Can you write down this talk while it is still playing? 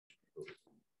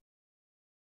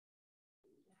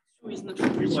Bonjour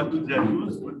à toutes et à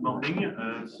tous. Good morning.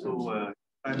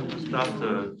 Time to start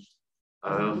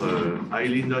our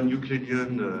Island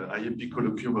Euclidean IEP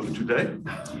colloquium of today.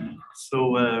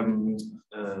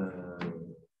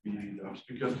 Our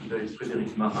speaker today is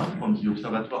Frédéric Marin from the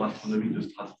Observatoire Astronomique de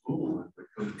Strasbourg.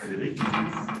 Welcome, Frédéric.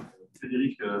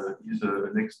 Frédéric is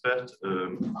an expert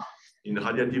in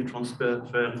radiative transfer,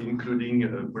 including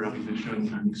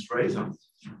polarization and X-rays.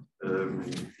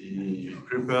 He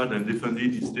prepared and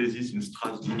defended his thesis in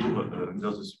Strasbourg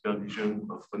under the supervision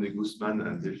of René Guzman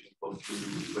and Delphine Portier in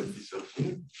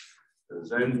 2013.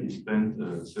 Then he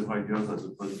spent several years as a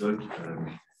postdoc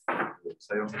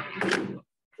science in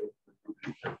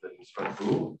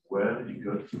Strasbourg, where he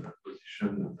got a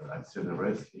position at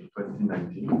CNRS in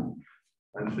 2019.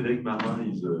 And Frédéric Marin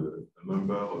is a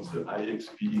member of the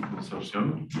IXPE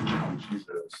consortium, which is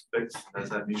a SPECS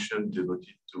NASA mission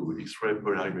devoted to X-ray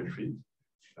polarimetry.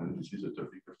 And this is the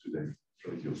topic of today.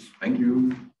 Thank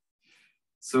you.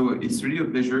 So it's really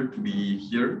a pleasure to be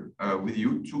here with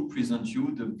you to present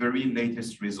you the very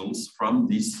latest results from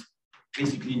this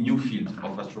basically new field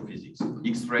of astrophysics,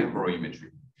 X-ray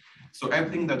polarimetry. So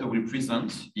everything that I will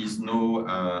present is now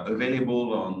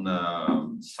available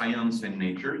on Science and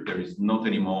Nature. There is not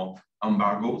any more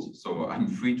embargoes, so I'm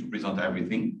free to present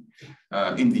everything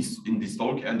in this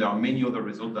talk. And there are many other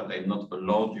results that I have not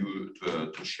allowed you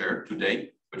to share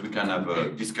today, but we can have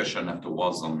a discussion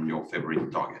afterwards on your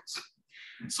favorite targets.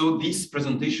 So this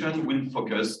presentation will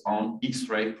focus on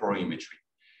X-ray polarimetry,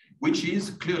 which is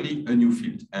clearly a new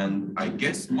field. And I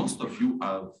guess most of you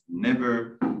have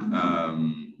never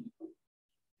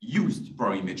used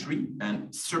polarimetry,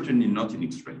 and certainly not in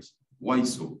X-rays. Why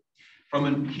so? From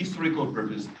a historical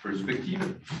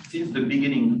perspective, since the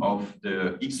beginning of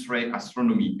the X-ray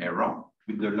astronomy era,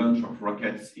 with the launch of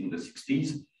rockets in the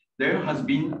 60s, there has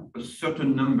been a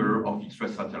certain number of X-ray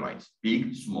satellites,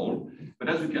 big, small, but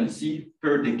as you can see,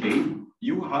 per decade,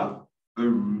 you have a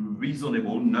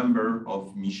reasonable number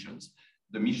of missions.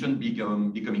 The mission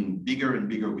becoming bigger and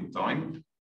bigger with time.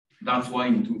 That's why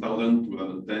in 2000,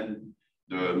 2010,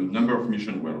 the number of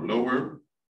missions were lower.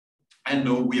 And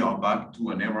now we are back to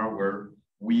an era where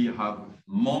we have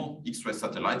more X-ray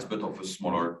satellites, but of a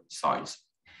smaller size.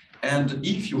 And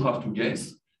if you have to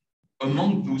guess,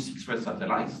 among those X-ray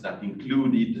satellites that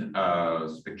included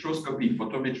spectroscopy,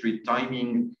 photometry,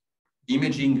 timing,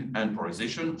 imaging, and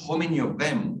polarization, how many of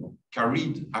them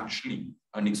carried actually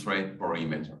an X-ray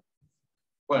polarimeter?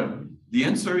 Well, the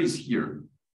answer is here.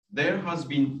 There has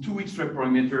been two X-ray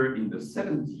polarimeters in the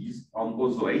 70s on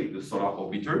OSO 8, the solar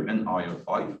orbiter, and Ariane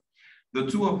 5. The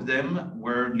two of them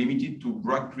were limited to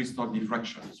Bragg crystal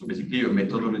diffraction. So basically a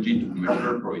methodology to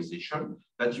measure polarization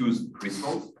that used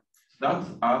crystals that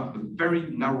have a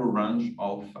very narrow range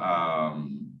of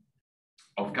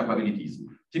capabilities.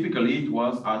 Typically, it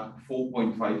was at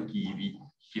 4.5 keV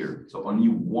here, so only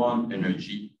one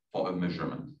energy for a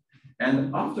measurement.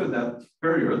 And after that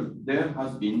period, there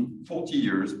has been 40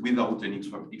 years without an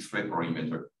X-ray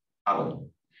polarimeter at all.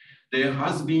 There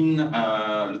has been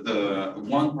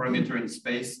one parameter in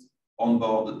space on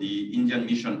board the Indian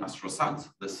mission AstroSat,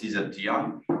 the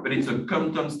CZTI, but it's a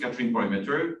Compton scattering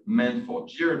parameter meant for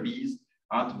GRBs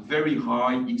at very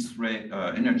high X-ray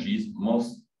energies,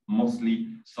 mostly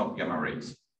sub-gamma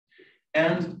rays.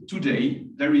 And today,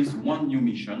 there is one new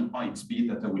mission, IXPE,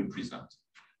 that I will present.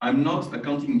 I'm not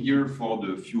accounting here for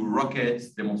the few rockets,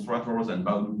 demonstrators, and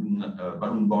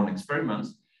balloon-borne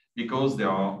experiments because they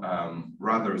are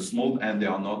rather small and they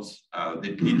are not,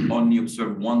 they did only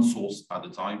observe one source at a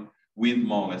time with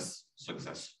more or less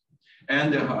success.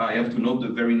 And I have to note the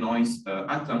very nice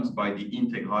attempts by the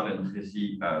Integral and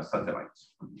Rési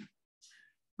satellites.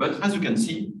 But as you can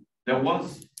see, there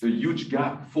was a huge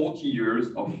gap, 40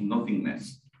 years of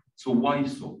nothingness. So why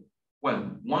so?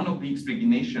 Well, one of the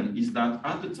explanations is that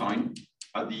at the time,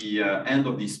 at the end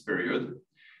of this period,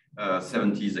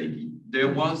 70s, 80s, there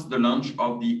was the launch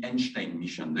of the Einstein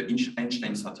mission, the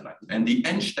Einstein satellite. And the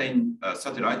Einstein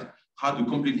satellite had a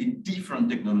completely different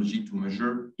technology to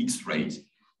measure X-rays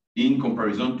in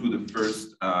comparison to the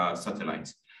first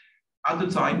satellites. At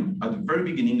the time, at the very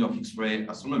beginning of X-ray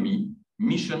astronomy,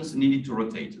 missions needed to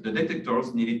rotate. The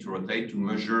detectors needed to rotate to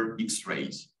measure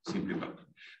X-rays, simply put.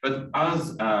 But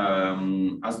as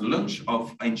the launch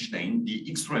of Einstein, the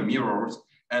X-ray mirrors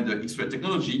and the X-ray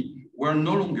technology were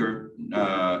no longer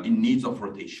in need of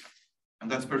rotation. And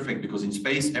that's perfect because in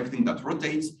space, everything that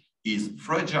rotates is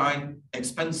fragile,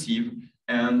 expensive,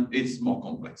 and it's more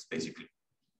complex, basically.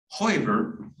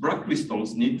 However, Bragg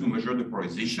crystals need to measure the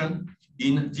polarization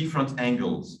in different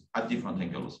angles, at different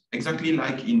angles, exactly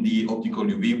like in the optical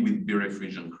UV with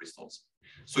birefringent crystals.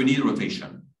 So you need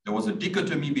rotation. there was a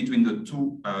dichotomy between the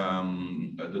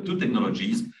two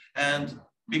technologies, and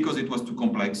because it was too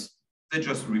complex, they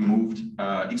just removed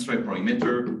X-ray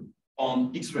polarimeter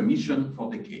on X-ray mission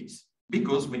for decades,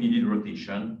 because we needed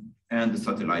rotation and the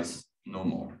satellites no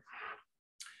more.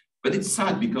 But it's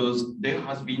sad because there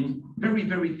has been very,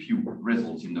 very few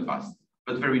results in the past,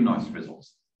 but very nice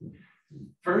results.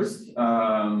 First,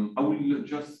 I will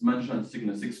just mention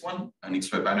Cygnus X1, an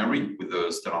X-ray binary with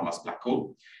a stellar mass black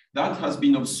hole. That has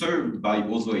been observed by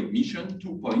OSO-8 mission,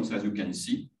 2 points, as you can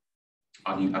see,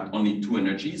 at only 2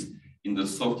 energies in the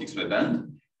soft X-ray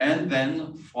band. And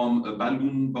then from a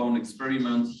balloon-bound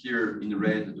experiment here in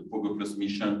red, the POGO Plus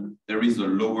mission, there is a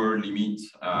lower limit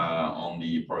on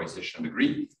the polarization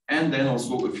degree. And then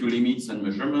also a few limits and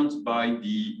measurements by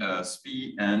the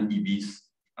SPE and EBIS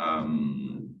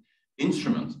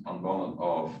instrument on board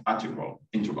of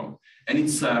interval. And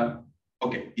it's,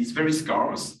 okay, it's very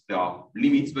scarce. There are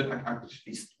limits, but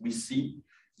actually we see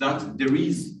that there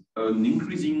is an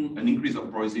increase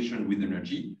of polarization with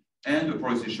energy and a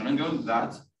polarization angle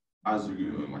that, as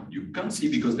you can't see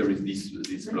because there is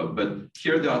this block, but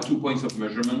here there are 2 points of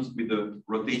measurement with the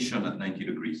rotation at 90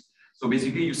 degrees. So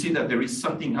basically you see that there is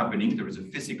something happening. There is a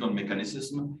physical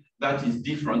mechanism that is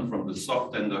different from the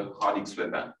soft and the hard X-ray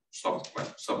band, soft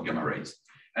gamma rays.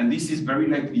 And this is very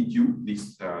likely due,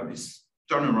 this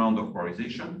turnaround of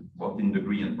polarization, both in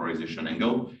degree and polarization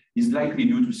angle, is likely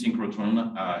due to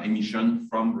synchrotron emission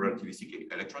from relativistic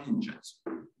electron engines.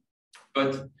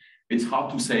 But it's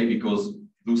hard to say because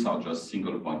those are just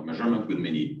single point measurement with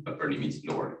many upper limits,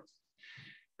 lower limits.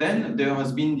 Then there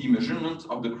has been the measurement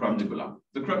of the Crab Nebula.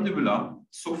 The Crab Nebula,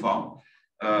 so far,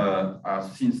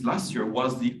 since last year,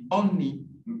 was the only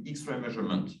X-ray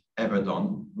measurement ever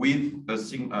done with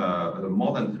a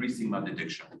more than 3 sigma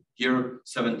detection. Here,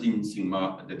 17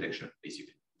 sigma detection,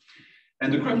 basically.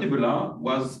 And the Crab Nebula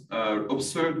was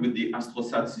observed with the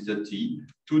Astrosat CZT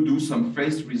to do some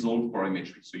phase resolved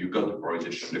polarimetry. So you got the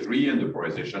polarization degree and the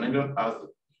polarization angle as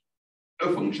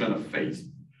a function of phase.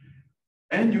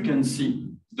 And you can see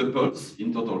the pulse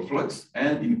in total flux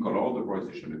and in color the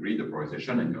polarization degree, the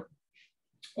polarization angle.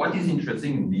 What is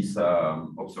interesting in this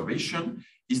observation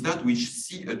is that we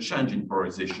see a change in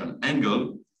polarization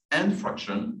angle and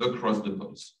fraction across the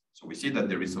pulse. So we see that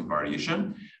there is some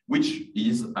variation, which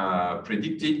is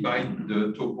predicted by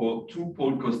the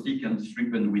two-pole caustic and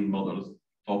strip and wind models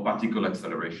for particle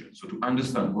acceleration. So to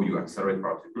understand how you accelerate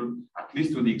particles, at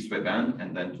least to the X-ray band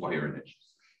and then to higher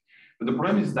energies. But the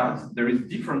problem is that there is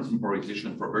difference in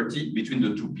polarization property between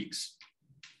the 2 peaks.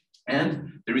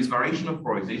 And there is variation of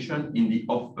polarization in the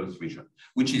off-pulse region,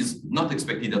 which is not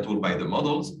expected at all by the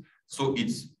models. So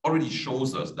it already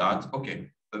shows us that,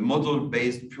 okay, a model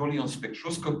based purely on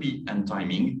spectroscopy and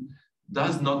timing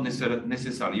does not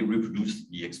necessarily reproduce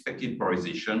the expected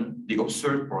polarization, the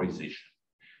observed polarization.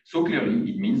 So clearly,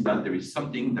 it means that there is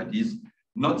something that is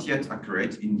not yet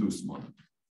accurate in those models.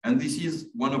 And this is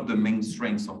one of the main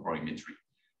strengths of polarimetry.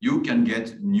 You can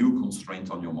get new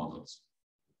constraints on your models.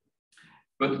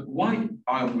 But why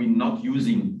are we not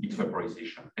using X-ray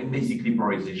polarization and basically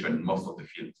polarization in most of the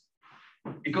fields?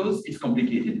 Because it's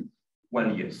complicated.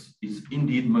 Well, yes, it's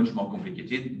indeed much more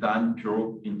complicated than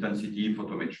pure intensity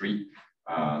photometry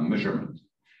measurement.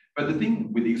 But the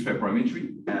thing with X-ray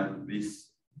polarimetry, and this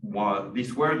were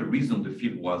the reason the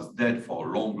field was dead for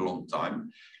a long, long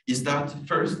time, is that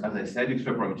first, as I said,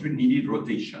 X-ray polarimetry needed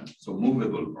rotation, so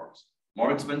movable parts.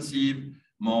 More expensive,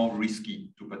 more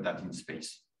risky to put that in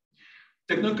space.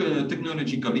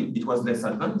 Technologically, it was less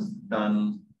advanced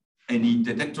than any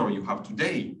detector you have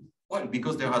today. Well,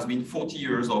 because there has been 40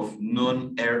 years of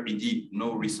non-R&D,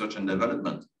 no research and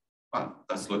development. Well,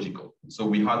 that's logical.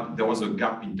 So there was a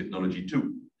gap in technology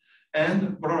too.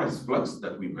 And polarized flux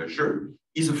that we measure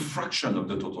is a fraction of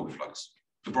the total flux.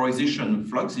 The polarization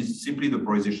flux is simply the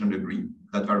polarization degree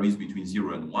that varies between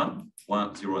 0 and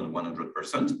 0 and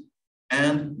 100%,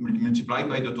 and multiplied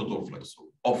by the total flux. So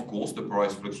of course, the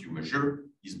polarized flux you measure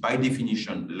is by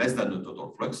definition less than the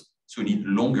total flux, so you need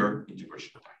longer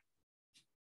integration time.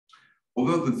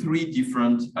 Over the 3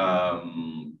 different, I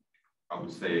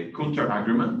would say,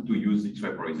 counter-arguments to use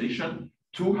X-ray polarization,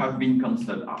 2 have been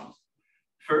cancelled out.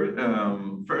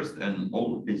 First and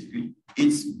all, basically,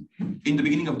 it's in the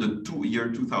beginning of the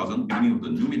year 2000, beginning of the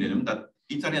new millennium, that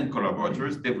Italian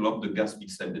collaborators developed the gas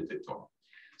pixel detector.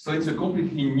 So it's a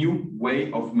completely new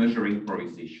way of measuring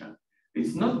polarization.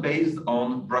 It's not based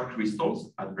on Bragg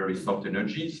crystals at very soft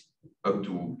energies, up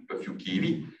to a few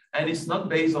keV, and it's not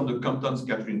based on the Compton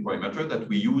scattering parameter that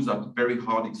we use at very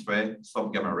hard X-ray,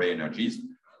 soft gamma ray energies.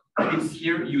 It's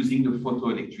here using the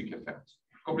photoelectric effect.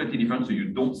 Completely different, so you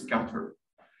don't scatter.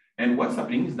 And what's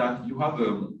happening is that you have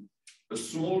a a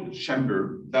small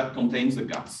chamber that contains a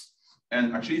gas.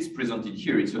 And actually it's presented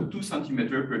here. It's a 2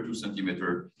 centimeter per 2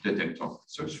 centimeter detector.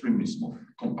 So extremely small,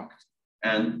 compact,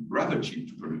 and rather cheap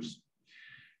to produce.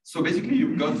 So basically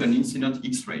you've got an incident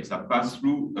X-rays that pass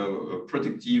through a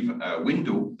protective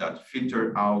window that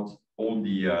filter out all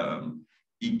the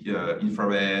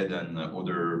infrared and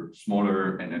other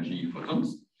smaller energy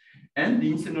photons. And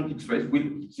the incident X-rays will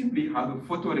simply have a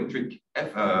photoelectric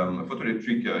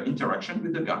interaction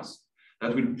with the gas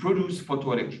that will produce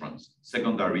photoelectrons,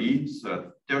 secondary,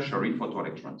 tertiary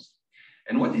photoelectrons.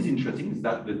 And what is interesting is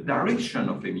that the direction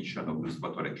of emission of those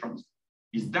photoelectrons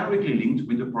is directly linked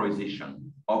with the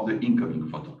polarization of the incoming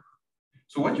photon.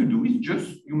 So what you do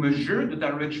is you measure the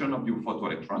direction of your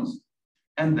photoelectrons,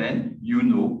 and then you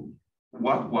know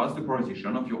what was the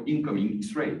polarization of your incoming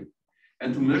X-ray.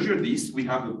 And to measure this, we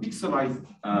have a pixelized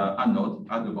anode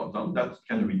at the bottom that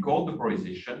can record the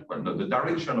polarization, well, the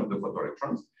direction of the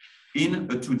photoelectrons in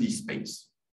a 2D space.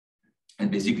 And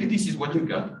basically, this is what you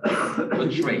got, a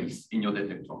trace in your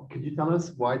detector. Could you tell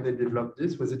us why they developed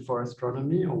this? Was it for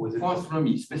astronomy or was it? For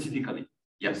astronomy, specifically,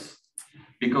 yes.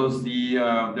 Because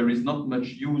there is not much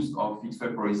use of X-ray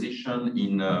polarization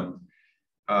in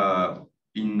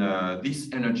this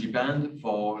energy band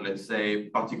for, let's say,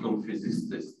 particle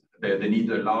physicists. They need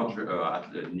a larger,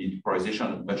 need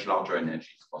polarization, much larger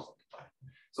energies most of the time.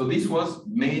 So this was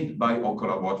made by our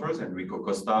collaborators, Enrico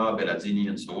Costa, Bellazzini,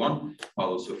 and so on,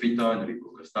 Paolo Sofita, Enrico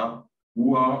Costa,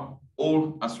 who are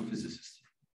all astrophysicists.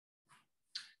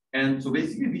 And so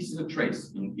basically, this is a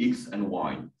trace in X and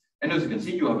Y. And as you can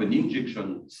see, you have an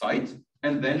injection site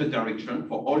and then a direction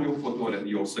for all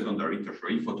your secondary,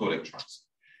 tertiary photoelectrons.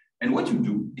 And what you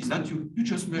do is that you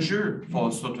just measure for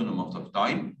a certain amount of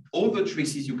time all the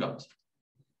traces you got.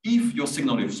 If your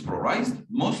signal is polarized,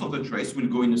 most of the trace will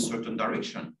go in a certain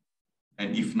direction.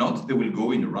 And if not, they will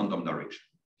go in a random direction.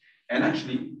 And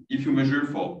actually, if you measure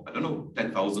for, I don't know,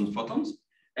 10,000 photons,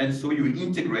 and so you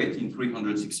integrate in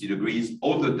 360 degrees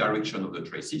all the direction of the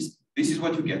traces, this is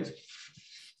what you get.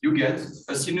 You get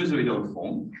a sinusoidal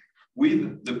form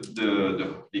with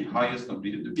the highest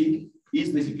amplitude, the peak, is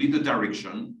basically the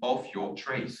direction of your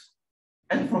trace.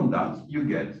 And from that, you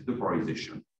get the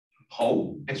polarization.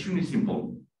 How? Extremely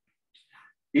simple.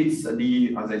 It's as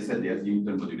I said, there's the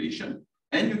azimuthal modulation,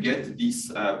 and you get this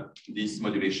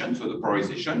modulation. So the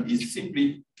polarization is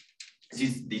simply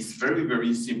this very,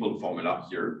 very simple formula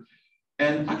here.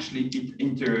 And actually,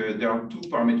 there are 2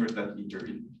 parameters that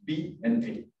intervene, B and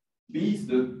A. B is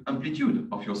the amplitude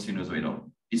of your sinusoidal.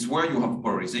 It's where you have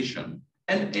polarization.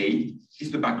 And A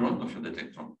is the background of your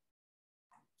detector.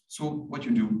 So what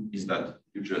you do is that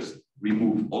you just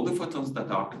remove all the photons that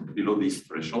are below this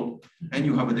threshold, and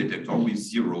you have a detector with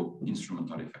 0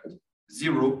 instrumental effect,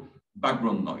 0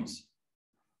 background noise.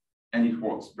 And it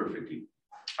works perfectly.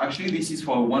 Actually, this is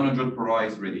for 100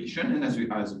 polarized radiation. And as you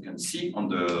can see on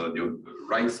the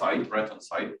right-hand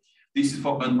side, this is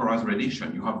for unpolarized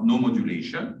radiation. You have no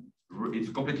modulation. It's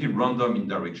completely random in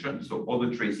direction. So all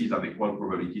the traces have equal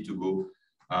probability to go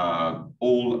at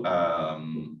all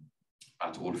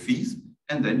phase,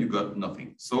 and then you got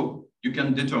nothing. So you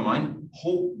can determine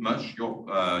how much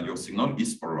your signal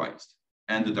is polarized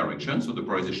and the direction, so the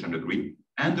polarization degree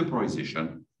and the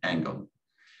polarization angle.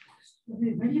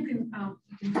 Maybe you can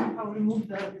remove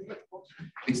the black box.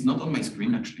 It's not on my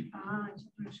screen, actually. It's not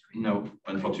on your screen. No,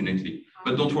 unfortunately.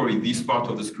 But don't worry, this part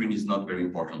of the screen is not very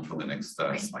important for the next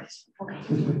slides. Okay.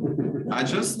 I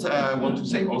just want to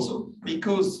say also,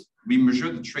 because we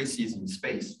measure the traces in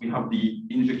space, we have the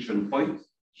injection point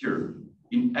here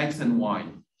in X and Y.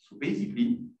 So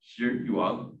basically, here you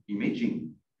have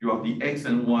imaging. You have the X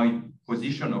and Y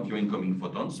position of your incoming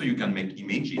photons, so you can make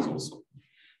images also.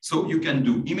 So you can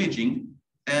do imaging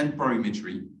and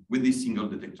polarimetry with this single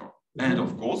detector. And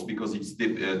of course, because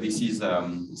this is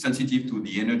sensitive to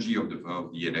the energy of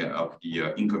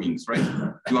the incoming rays,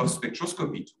 you have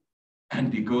spectroscopy too. And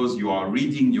because you are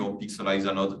reading your pixelized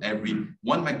anode every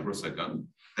 1 microsecond,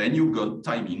 then you got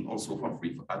timing also for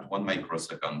free at 1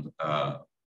 microsecond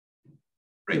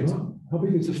rate. How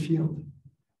big is the field?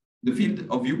 The field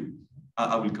of view,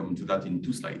 I will come to that in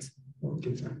 2 slides.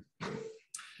 Okay, sorry.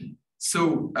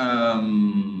 So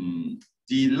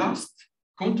the last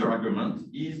counter-argument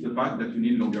is the fact that you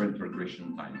need longer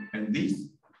integration time. And this,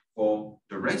 for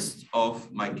the rest of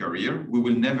my career, we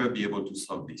will never be able to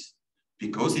solve this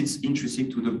because it's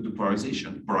intrinsic to the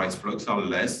polarization. Polarized flux are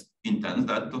less intense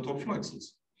than total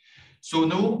fluxes. So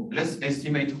now let's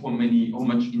estimate how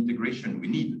much integration we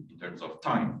need in terms of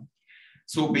time.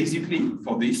 So basically,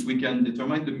 for this, we can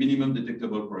determine the minimum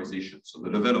detectable polarization. So the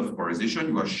level of polarization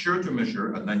you are sure to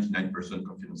measure at 99%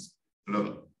 confidence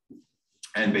level.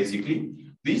 And basically,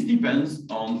 This depends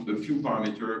on a few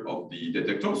parameters of the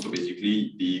detector. So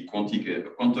basically the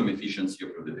quantum efficiency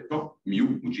of the detector,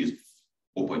 mu, which is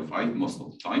 0.5 most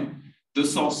of the time, the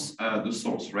source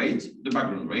rate, the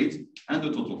background rate, and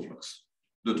the total flux,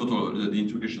 the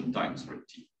integration time, sorry,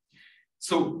 T.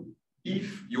 So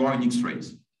if you are in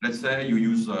X-rays, let's say you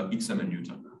use XM and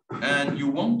Newton, and you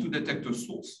want to detect a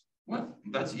source, well,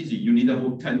 that's easy. You need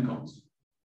about 10 counts.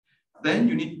 Then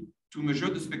you need to measure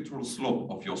the spectral slope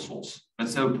of your source.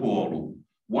 Let's say a power law.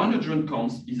 100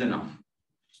 counts is enough.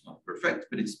 It's not perfect,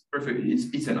 but it's perfect.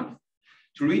 It's enough.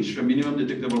 To reach a minimum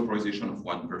detectable polarization of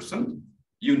 1%,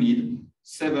 you need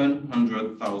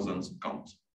 700,000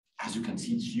 counts. As you can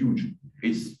see, it's huge.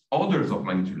 It's orders of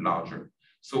magnitude larger.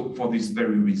 So for this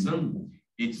very reason,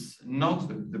 it's not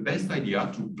the best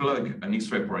idea to plug an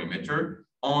X-ray polarimeter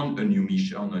on a new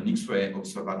mission, on an X-ray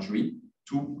observatory,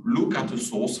 to look at a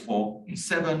source for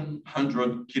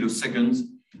 700 kiloseconds,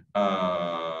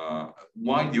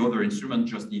 while the other instrument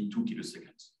just need 2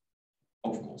 kiloseconds,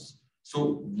 of course.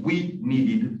 So we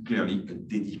needed clearly a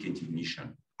dedicated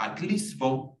mission, at least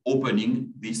for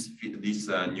opening this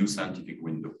new scientific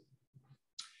window.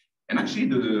 And actually,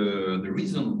 the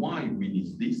reason why we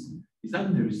need this is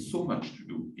that there is so much to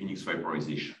do in X-ray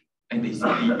polarization, and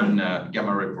basically in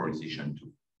gamma ray polarization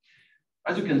too.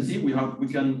 As you can see, we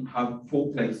can have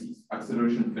 4 places: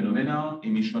 acceleration phenomena,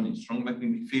 emission in strong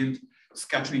magnetic field,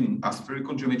 scattering in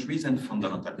aspherical geometries, and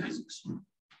fundamental physics.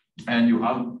 And you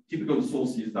have typical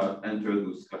sources that enter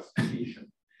those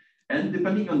classifications. And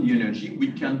depending on the energy,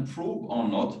 we can probe or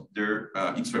not their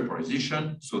X-ray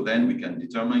polarization. So then we can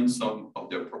determine some of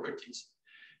their properties.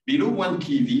 Below 1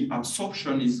 keV,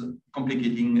 absorption is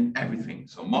complicating everything.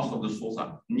 So most of the sources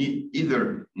are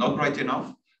either not bright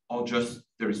enough, or just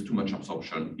there is too much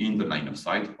absorption in the line of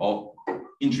sight or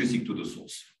intrinsic to the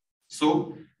source.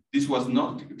 So this was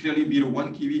not clearly below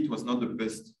 1 keV. It was not the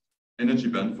best energy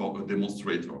band for a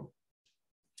demonstrator.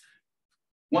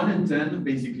 1 and 10,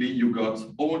 basically, you got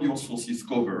all your sources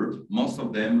covered, most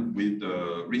of them with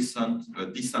the recent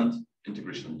decent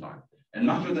integration time. And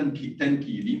larger than 10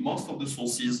 keV, most of the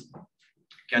sources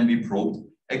can be probed,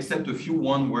 except a few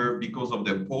one where, because of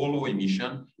the polar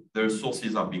emission, their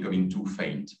sources are becoming too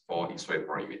faint for X-ray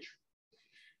polarimetry.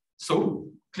 So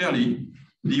clearly,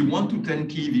 the 1 to 10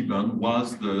 keV band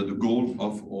was the goal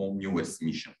of our newest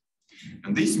mission.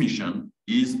 And this mission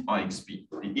is IXPE,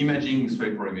 the Imaging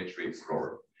X-ray Polarimetry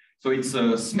Explorer. So it's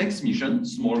a SMEX mission,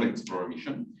 Small Explorer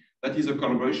Mission, that is a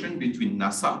collaboration between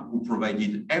NASA, who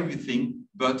provided everything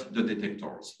but the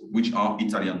detectors, which are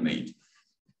Italian-made.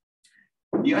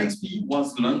 The IXPE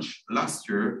was launched last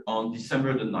year on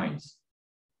December the 9th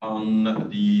on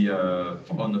the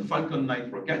Falcon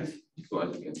 9 rocket, so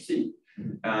as you can see,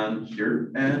 and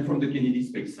here, and from the Kennedy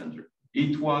Space Center.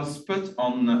 It was put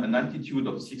on an altitude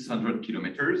of 600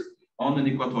 kilometers on an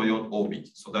equatorial orbit,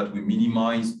 so that we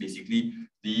minimize basically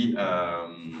the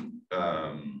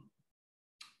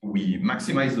we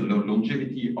maximize the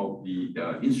longevity of the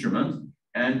instrument,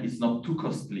 and it's not too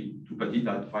costly to put it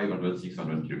at 500,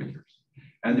 600 kilometers.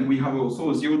 And then we have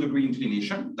also a 0-degree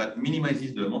inclination that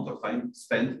minimizes the amount of time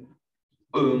spent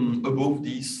above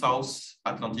the South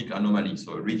Atlantic anomaly,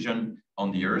 so a region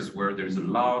on the Earth where there is a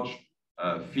large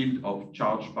field of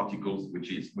charged particles,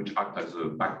 which act as a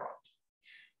background.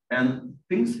 And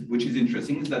things which is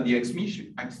interesting is that the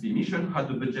IXPE mission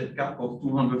had a budget cap of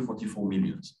 244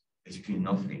 million, basically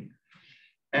nothing.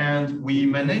 And we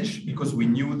managed, because we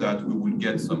knew that we would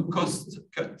get some cost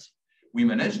cut, we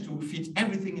managed to fit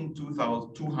everything in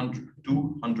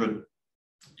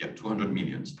 200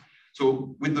 million.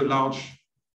 So with the large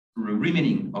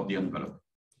remaining of the envelope.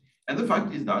 And the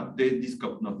fact is that they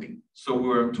discovered nothing. So we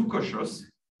were too cautious,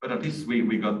 but at least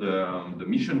we got the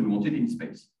mission we wanted in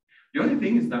space. The only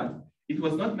thing is that it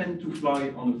was not meant to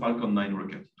fly on a Falcon 9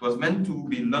 rocket. It was meant to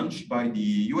be launched by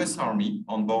the US Army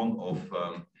on board of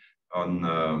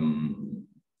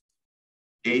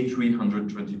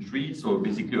A323, so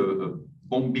basically a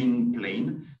bombing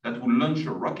plane that will launch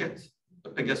a rocket, a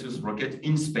Pegasus rocket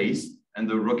in space, and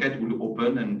the rocket will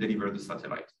open and deliver the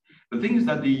satellite. The thing is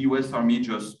that the US Army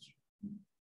just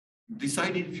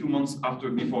decided a few months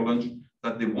before launch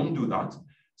that they won't do that.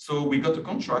 So we got a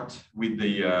contract with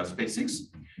the SpaceX,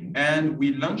 and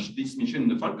we launched this mission in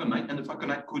the Falcon 9, and the Falcon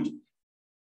 9 could,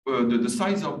 the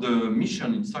size of the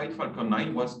mission inside Falcon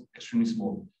 9 was extremely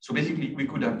small. So basically, we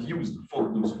could have used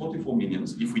those 44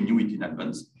 millions, if we knew it in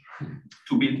advance,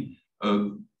 to build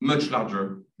a much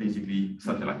larger, basically,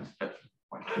 satellite.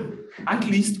 At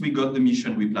least we got the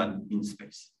mission we planned in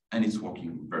space, and it's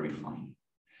working very fine.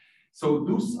 So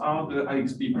those are the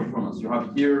IXPE performance. You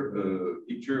have here a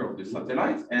picture of the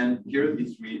satellite, and here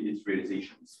its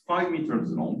realization. It's 5 meters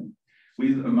long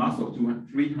with a mass of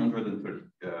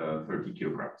 330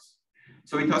 kilograms.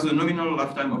 So it has a nominal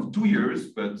lifetime of 2 years,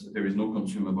 but there is no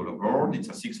consumable aboard. It's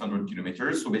a 600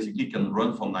 kilometers, so basically it can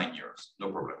run for 9 years,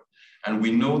 no problem. And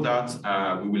we know that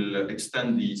we will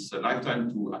extend this lifetime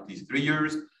to at least 3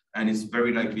 years, and it's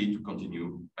very likely to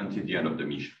continue until the end of the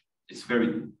mission. It's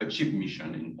a cheap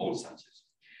mission in all senses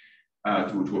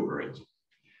to operate.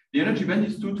 The energy band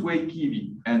is 2 to 8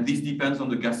 keV, and this depends on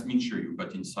the gas mixture you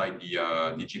put inside the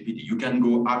GPT. You can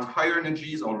go at higher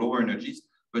energies or lower energies,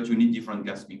 but you need different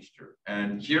gas mixture.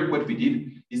 And here what we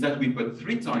did is that we put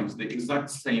 3 times the exact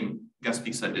same gas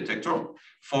pixel detector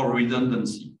for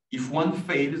redundancy. If one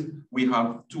fails, we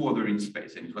have 2 others in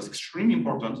space. And it was extremely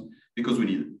important because we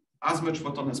need as much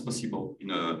photon as possible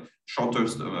in a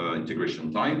shortest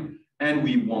integration time. And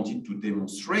we wanted to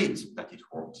demonstrate that it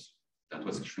works. That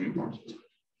was extremely important.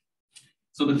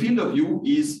 So the field of view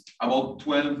is about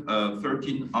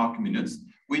 13 arc minutes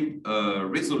with a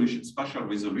resolution, spatial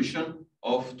resolution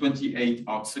of 28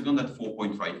 arc seconds at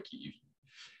 4.5 keV.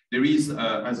 There is,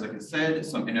 as I said,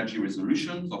 some energy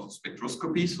resolutions of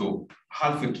spectroscopy, so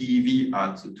half a keV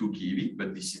at 2 keV,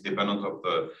 but this is dependent of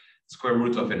the square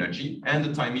root of energy, and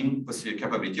the timing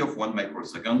capability of 1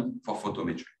 microsecond for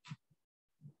photometry.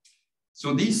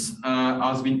 So this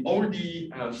has been all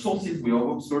the sources we have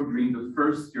observed during the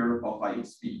first year of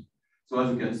IXPE. So as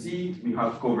you can see, we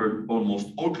have covered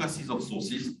almost all classes of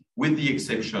sources, with the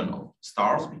exception of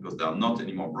stars, because they are not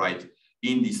anymore bright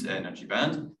in this energy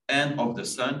band, and of the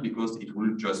sun, because it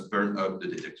will just burn up the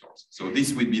detectors. So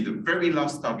this will be the very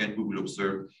last target we will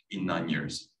observe in 9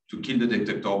 years, to kill the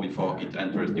detector before it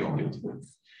enters the orbit.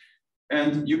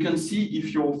 And you can see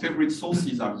if your favorite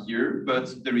sources are here,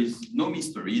 but there is no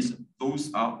mysteries.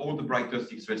 Those are all the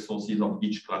brightest X-ray sources of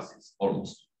each classes,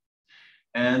 almost.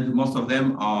 And most of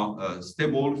them are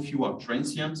stable, few are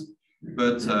transient,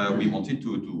 but we wanted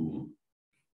to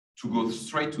go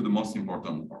straight to the most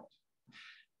important part.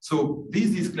 So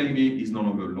this disclaimer is no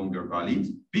longer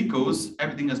valid because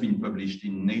everything has been published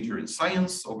in Nature and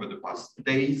Science over the past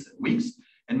days, weeks.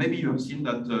 And maybe you have seen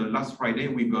that last Friday,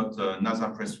 we got a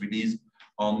NASA press release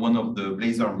on one of the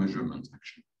blazar measurements,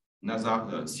 actually.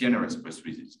 NASA CNRS press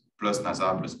release, plus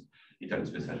NASA, plus Italian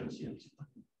Space Agency.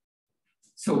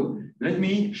 So let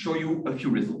me show you a few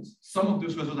results. Some of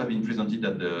those results have been presented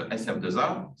at the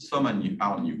SF2R, some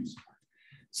are news.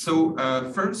 So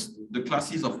first, the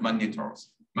classes of magnetars.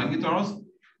 Magnetars,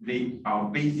 they are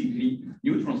basically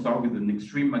neutron stars with an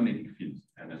extreme magnetic field.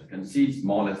 And as you can see, it's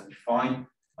more or less defined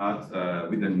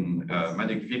with a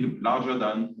magnetic field larger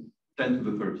than 10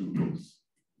 to the 13 joules.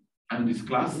 And this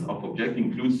class of object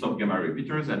includes sub-gamma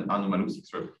repeaters and anomalous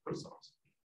X-ray pulsars.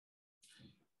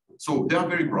 So they are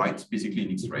very bright, basically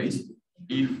in X-rays,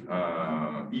 if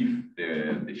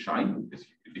they shine,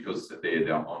 because they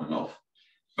are on and off.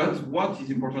 But what is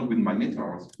important with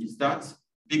magnetars is that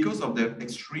because of their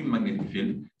extreme magnetic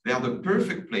field, they are the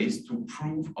perfect place to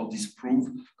prove or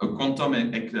disprove a quantum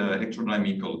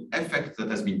electrodynamical effect that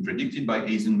has been predicted by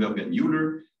Heisenberg and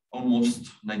Euler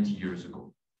almost 90 years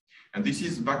ago. And this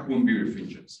is vacuum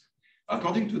birefringence.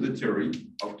 According to the theory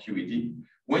of QED,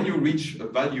 when you reach a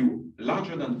value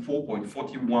larger than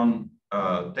 4.41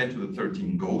 10 to the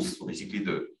 13 Gauss, so basically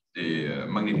the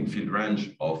magnetic field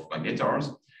range of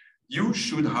magnetars, you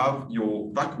should have your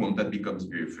vacuum that becomes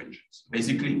birefringence.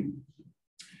 Basically,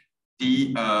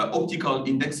 the optical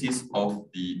indexes of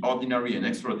the ordinary and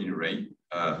extraordinary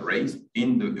rays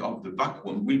of the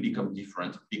vacuum will become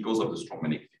different because of the strong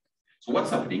magnetic field. So what's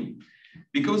happening?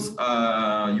 Because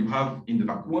you have in the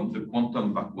vacuum, the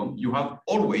quantum vacuum, you have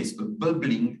always a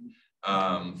bubbling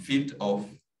field of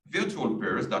virtual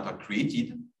pairs that are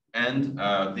created, and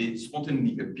they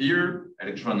spontaneously appear,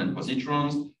 electrons and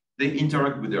positrons. They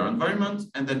interact with their environment,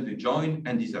 and then they join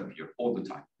and disappear all the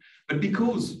time. But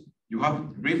because you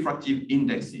have refractive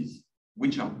indexes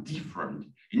which are different,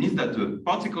 it means that the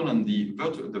particle and the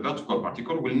vertical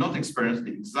particle will not experience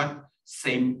the exact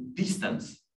same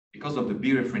distance because of the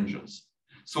birefringence.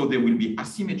 So there will be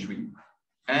asymmetry,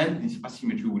 and this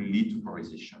asymmetry will lead to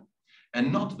polarization,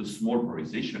 and not a small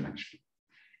polarization, actually.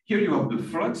 Here you have the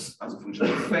flux as a function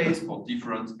of phase for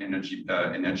different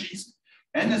energies.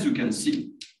 And as you can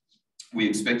see, we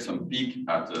expect some peak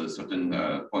at a certain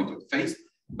point of phase.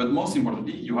 But most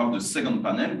importantly, you have the second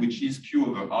panel, which is Q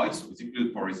over I, so basically the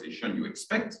polarization you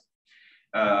expect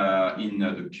in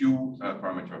the Q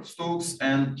parameter of Stokes.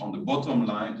 And on the bottom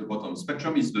line, the bottom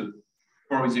spectrum is the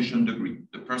polarization degree,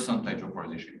 the percentage of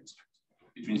polarization you expect,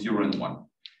 between 0 and 1.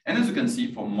 And as you can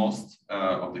see, for most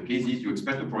of the cases, you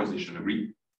expect a polarization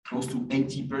degree close to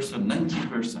 80%,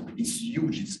 90%. It's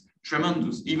huge, it's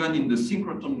tremendous. Even in the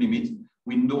synchrotron limit,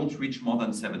 we don't reach more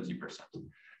than 70%.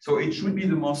 So it should be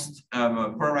the most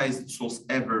polarized source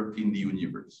ever in the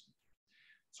universe.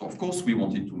 So of course, we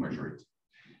wanted to measure it.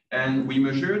 And we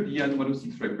measured the anomalous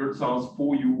X-ray pulsars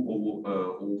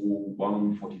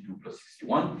 4U0142 plus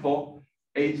 61 for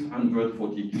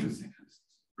 840 kiloseconds.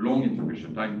 Long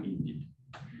interpretation time indeed.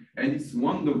 And it's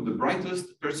one of the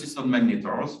brightest persistent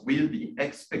magnetars with the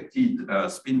expected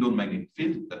spin-down magnetic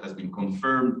field that has been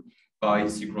confirmed by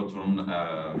synchrotron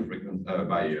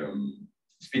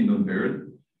spin-down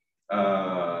period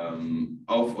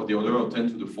of the order of 10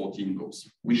 to the 14 Gauss.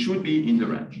 We should be in the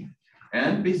range.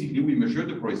 And basically, we measured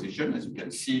the polarization. As you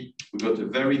can see, we got a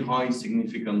very high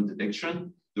significant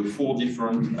detection. The 4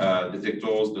 different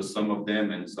detectors, the sum of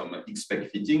them, and some IXPE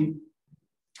fitting.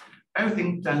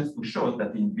 Everything tends to show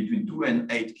that in between 2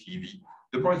 and 8 keV,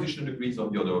 the polarization degrees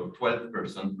of the order of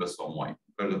 12% plus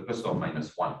or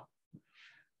minus 1.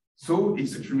 So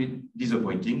it's extremely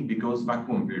disappointing because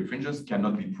vacuum birefringence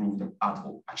cannot be proved at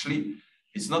all. Actually,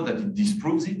 it's not that it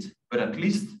disproves it, but at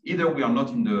least either we are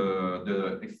not in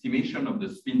the estimation of the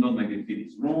spin-down magnetic field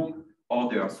is wrong, or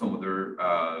there are some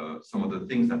other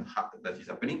things that is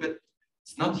happening, but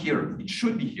it's not here. It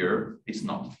should be here. It's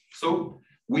not. So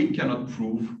we cannot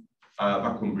prove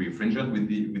vacuum birefringence with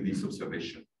this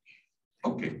observation.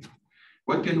 Okay,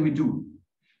 what can we do?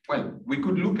 Well, we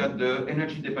could look at the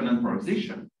energy-dependent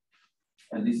polarization,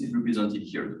 and this is represented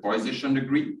here. The polarization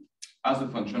degree as a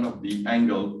function of the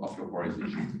angle of your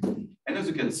polarization. And as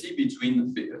you can see,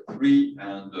 between 3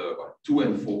 and 2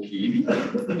 and 4 keV,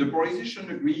 the polarization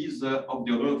degree is of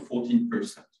the order of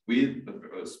 14%, with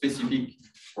a specific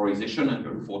polarization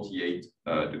angle 48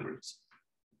 degrees.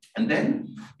 And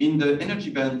then in the energy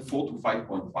band 4 to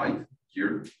 5.5,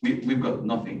 here, we've got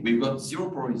nothing. We've got 0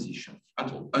 polarization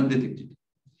at all, undetected.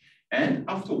 And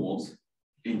afterwards,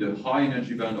 in the high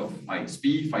energy band of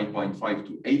IXPE, 5.5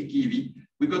 to 8 keV,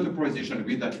 we got a polarization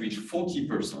degree that reached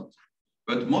 40%.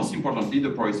 But most importantly,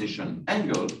 the polarization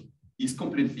angle is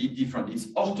completely different. It's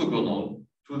orthogonal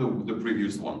to the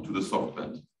previous one, to the soft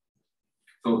band.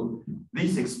 So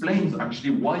this explains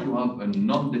actually why you have a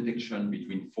non-detection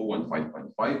between 4 and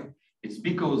 5.5. It's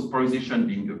because polarization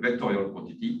being a vectorial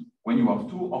quantity, when you have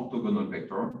 2 orthogonal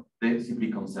vectors, they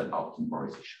simply cancel out in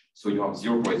polarization. So you have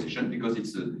 0 polarization because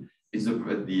it's the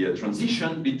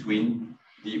transition between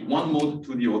the one mode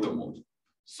to the other mode.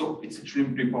 So it's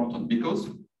extremely important because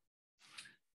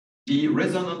the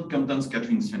resonant content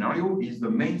scattering scenario is the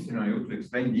main scenario to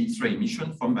explain the X-ray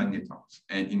emission from magnetars.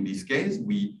 And in this case,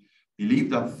 we believe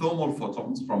that thermal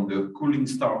photons from the cooling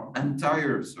star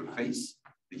entire surface,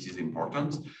 this is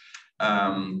important,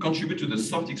 contribute to the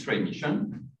soft X-ray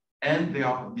emission. And they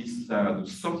are the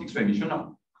soft X-ray emission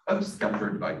are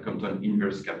upscattered by Compton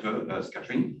inverse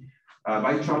scattering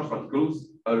by charged particles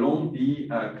along the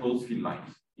closed field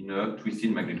lines in a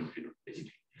twisted magnetic field,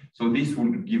 basically. So this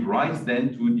will give rise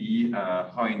then to the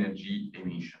high energy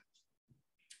emission.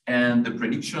 And the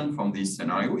prediction from this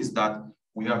scenario is that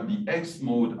we have the X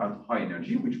mode at high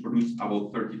energy, which produces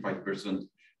about 35%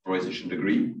 polarization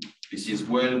degree. This is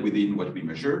well within what we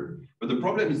measure. But the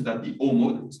problem is that the O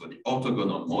mode, so the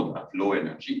orthogonal mode at low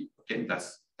energy, okay,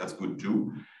 that's good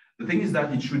too. The thing is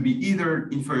that it should be either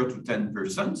inferior to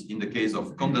 10% in the case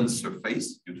of condensed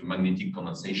surface due to magnetic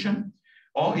condensation,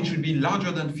 or it should be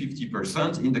larger than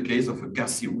 50% in the case of a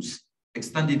gaseous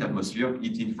extended atmosphere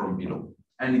heated from below.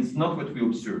 And it's not what we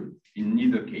observe in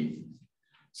neither case.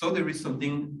 So there is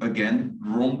something, again,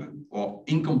 wrong or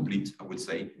incomplete, I would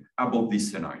say, about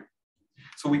this scenario.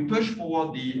 So we push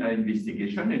forward the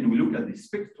investigation and we look at the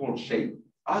spectral shape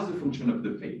as a function of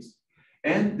the phase.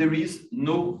 And there is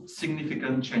no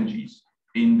significant changes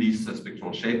in this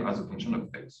spectral shape as a function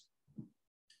of phase.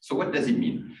 So what does it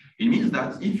mean? It means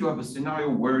that if you have a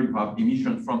scenario where you have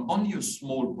emission from only a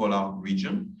small polar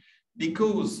region,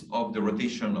 because of the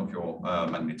rotation of your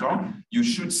magnetar, you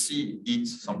should see it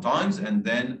sometimes, and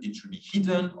then it should be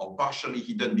hidden or partially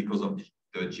hidden because of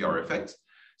the GR effect.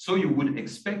 So you would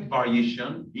expect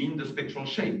variation in the spectral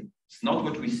shape. It's not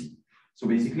what we see. So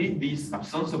basically, this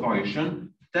absence of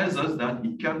variation tells us that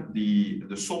it can,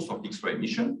 the source of X-ray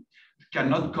emission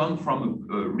cannot come from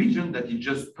a region that is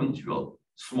just punctual,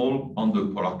 small on the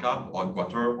polar cap or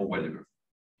equator or whatever.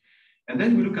 And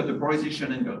then we look at the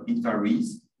polarization angle. It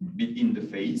varies in the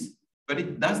phase, but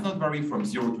it does not vary from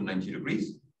 0 to 90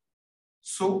 degrees.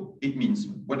 So it means,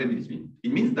 what does it mean?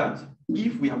 It means that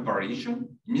if we have variation,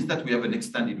 it means that we have an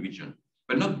extended region,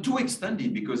 but not too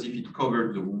extended, because if it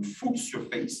covers the full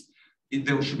surface,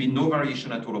 there should be no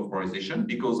variation at all of polarization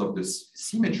because of the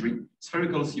symmetry,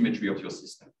 spherical symmetry of your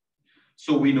system.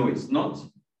 So we know it's not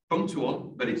punctual,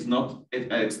 but it's not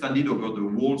extended over the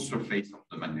whole surface of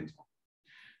the magnetar.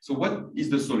 So what is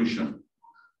the solution?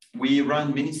 We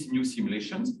ran many new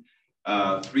simulations,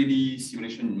 3D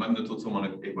simulation in magnetothermal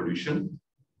evolution.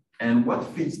 And what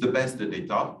fits the best the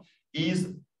data is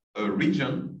a region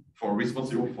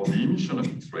responsible for the emission of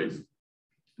X-rays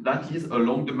that is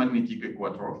along the magnetic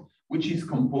equator, which is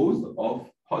composed of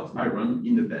hot iron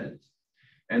in the belt.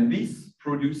 And this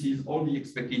produces all the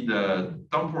expected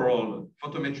temporal,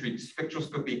 photometric,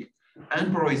 spectroscopic,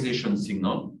 and polarization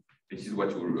signal. This is what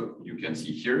you can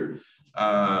see here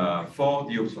for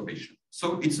the observation.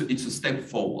 So it's a step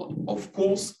forward. Of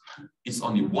course, it's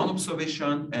only one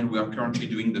observation, and we are currently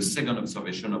doing the second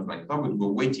observation of magnetar, but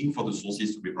we're waiting for the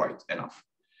sources to be bright enough.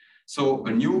 So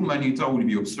a new magnetar will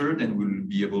be observed, and we'll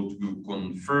be able to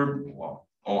confirm,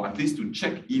 or at least to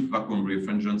check if vacuum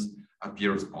refringence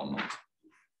appears or not.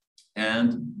 And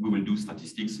we will do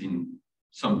statistics in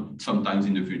sometimes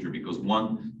in the future, because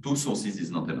two sources is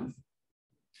not enough.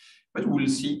 But we will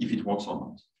see if it works or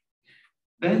not.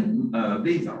 Then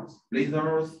blazars.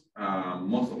 Blazars,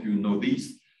 most of you know this.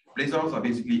 Blazars are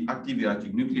basically active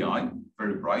galactic nuclei,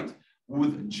 very bright,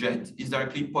 whose jet is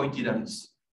directly pointed at us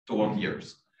toward the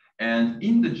Earth. And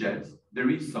in the jet, there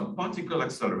is some particle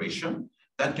acceleration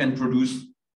that can produce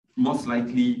most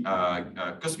likely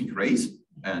cosmic rays.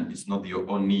 And it's not the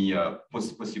only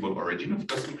possible origin of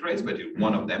cosmic rays, but it's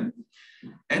one of them.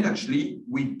 And actually,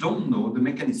 we don't know the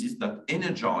mechanisms that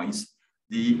energize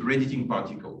the radiating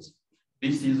particles.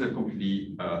 This is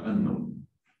completely unknown.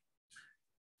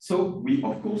 So we,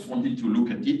 of course, wanted to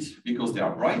look at it because they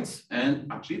are bright and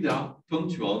actually they are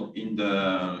punctual in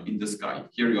the sky.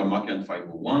 Here you are Marin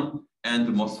 501 and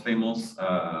the most famous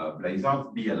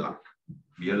blazar,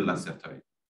 BL Lacertae.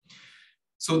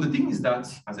 So the thing is that,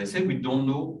 as I said, we don't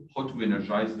know how to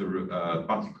energize the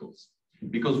particles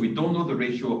because we don't know the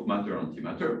ratio of matter and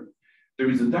antimatter. There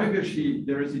is a diversity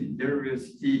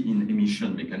in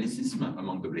emission mechanism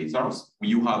among the blazars.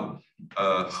 You have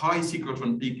a high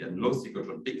cyclotron peak and low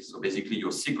cyclotron peak. So basically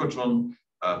your cyclotron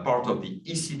part of the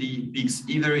ECD peaks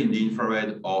either in the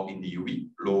infrared or in the UV,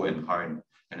 low and high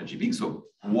energy peak. So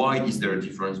why is there a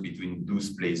difference between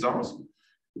those blazars?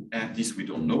 And this we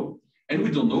don't know. And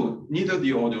we don't know neither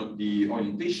the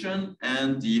orientation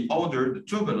and the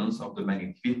turbulence of the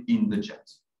magnetic field in the jet.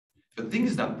 The thing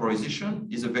is that polarization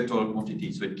is a vectorial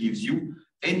quantity, so it gives you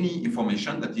any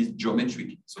information that is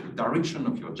geometric. So the direction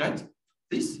of your jet,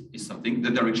 this is something,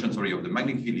 the direction, of the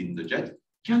magnetic field in the jet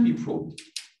can be probed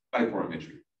by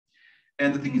polarimetry.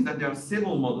 And the thing is that there are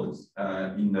several models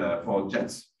for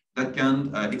jets that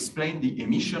can explain the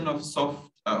emission of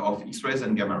X-rays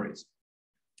and gamma rays.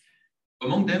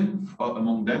 Among them,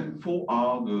 4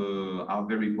 are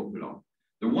very popular.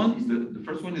 The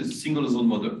first one is a single zone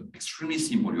model, extremely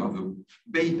simple. You have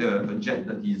a jet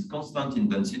that is constant in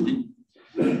density,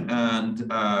 and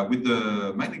with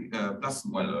the magnetic a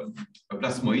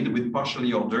plasmoid with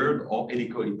partially ordered or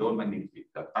helicoidal magnetic field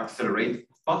that accelerate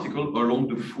particles along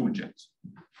the full jet.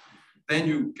 Then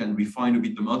you can refine a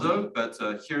bit the model, but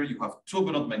here you have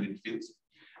turbulent magnetic fields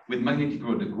with magnetic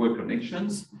wave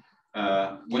connections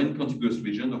when contiguous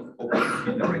region of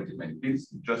oppositely directed magnetic fields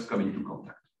just come into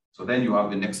contact. So then you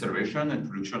have an acceleration and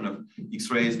production of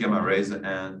X-rays, gamma rays,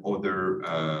 and other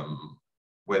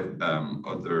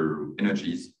other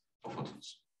energies of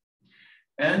photons.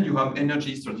 And you have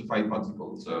energy-stratified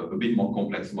particles, a bit more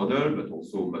complex model, but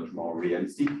also much more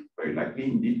realistic, very likely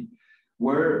indeed,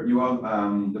 where you have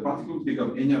the particles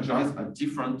become energized at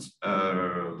different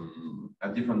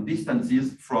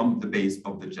distances from the base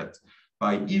of the jet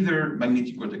by either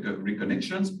magnetic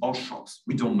reconnections or shocks.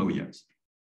 We don't know yet.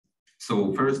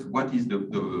 So first, what is the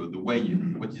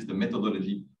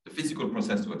methodology, the physical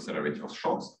process to accelerate your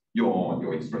shocks,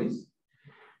 your X-rays?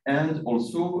 And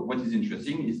also, what is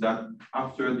interesting is that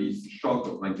after this shock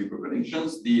of magnetic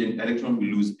reconnections, the electron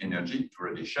will lose energy to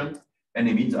radiation and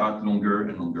emit at longer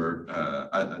and longer,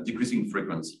 decreasing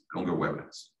frequency, longer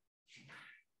wavelengths.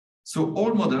 So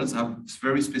all models have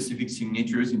very specific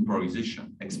signatures in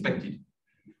polarization expected.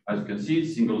 As you can see,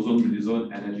 single zone,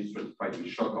 multi-zone, energy stratified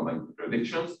with shock or magnetic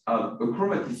predictions have a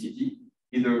chromaticity,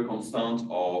 either constant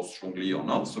or strongly or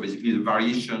not. So basically the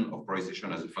variation of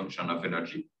polarization as a function of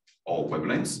energy or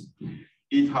wavelengths.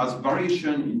 It has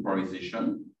variation in polarization,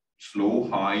 slow,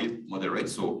 high, moderate.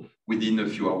 So within a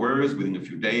few hours, within a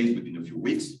few days, within a few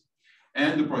weeks.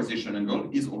 And the polarization angle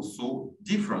is also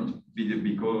different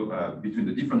between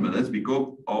the different models because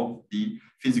of the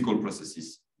physical processes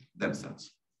themselves.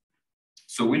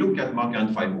 So we look at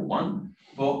Marin 501,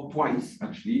 for twice,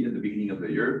 actually, at the beginning of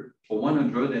the year, for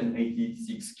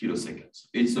 186 kiloseconds.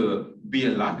 It's a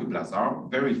BLAC, a blazar,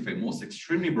 very famous,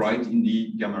 extremely bright in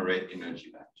the gamma ray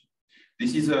energy band.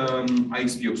 This is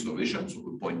IXPE observation, so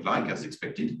a point like as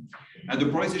expected. And the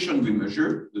polarization we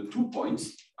measure, the 2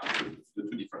 points, the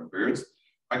 2 different periods,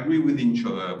 agree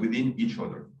within each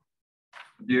other.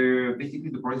 Basically,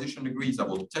 the polarization degree is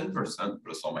about 10%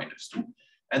 plus or minus 2.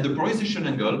 And the polarization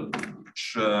angle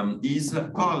is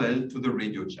parallel to the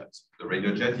radio jet. The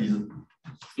radio jet is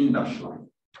in dashed line.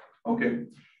 Okay.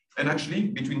 And actually,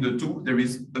 between the two, there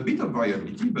is a bit of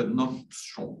variability, but not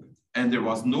strong. And there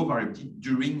was no variability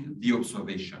during the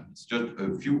observation. It's just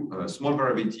a few small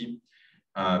variability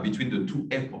between the 2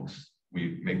 epochs.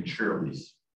 We made sure of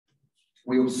this.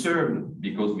 We observed,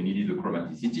 because we needed the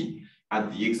chromaticity,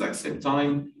 at the exact same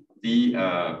time, the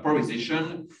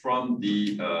polarization from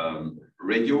the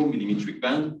radio millimetric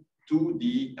band to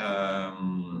the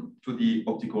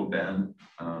optical band,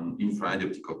 infrared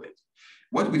optical band.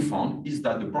 What we found is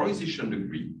that the polarization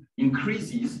degree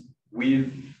increases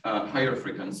with higher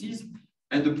frequencies,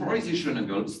 and the polarization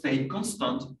angle stayed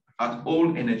constant at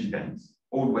all energy bands,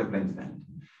 all wavelength bands.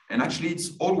 And actually,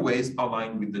 it's always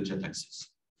aligned with the jet axis.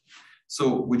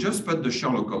 So we just put the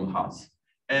Sherlock Holmes hat,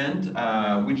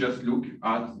 and we just look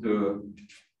at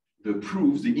the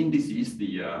proofs, the indices,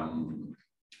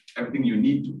 everything you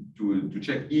need to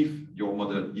check if your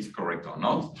model is correct or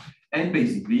not. And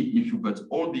basically, if you put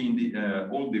all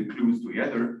the clues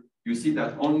together, you see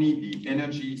that only the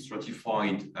energy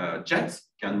stratified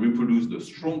jets can reproduce the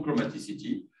strong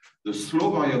chromaticity, the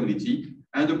slow variability,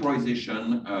 and the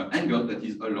polarization angle that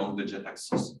is along the jet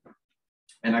axis.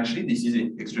 And actually, this is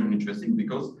extremely interesting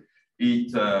because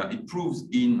it proves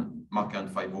in Marin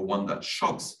 501 that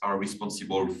shocks are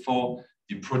responsible for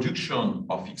the production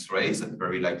of X-rays and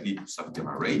very likely some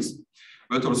gamma rays.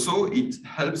 But also it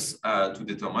helps to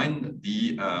determine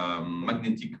the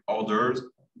magnetic orders,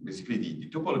 basically the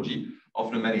topology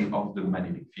of the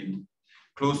magnetic field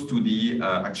close to the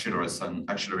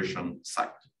acceleration site.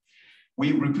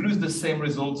 We reproduce the same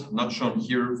results not shown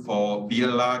here for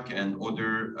BLAC and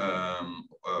other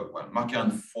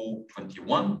Marin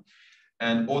 421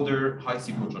 and other high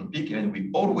synchrotron peak, and we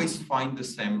always find the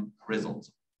same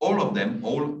results. All of them,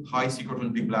 all high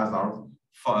synchrotron peak blazars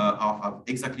have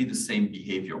exactly the same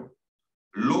behavior.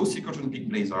 Low synchrotron peak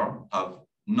blazars have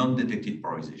non-detected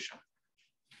polarization.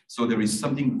 So there is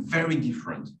something very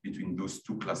different between those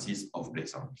 2 classes of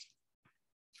blazars.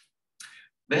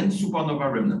 Then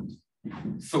supernova remnants.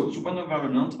 So supernova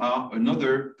remnants are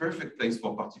another perfect place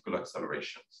for particle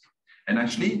accelerations. And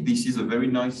actually, this is a very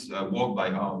nice work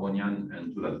by Arwanian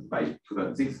and by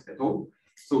 2006 et al.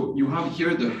 So you have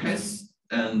here the Hess,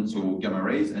 and so gamma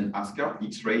rays and ASCA,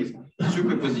 X-rays,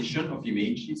 superposition of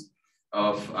images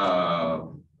of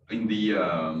in the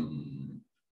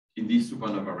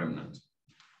supernova remnant.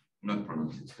 Not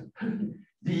pronounced it.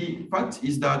 The fact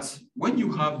is that when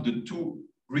you have the 2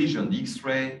 regions, the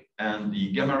X-ray and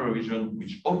the gamma ray region,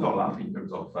 which overlap in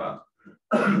terms of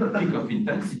peak of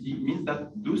intensity, means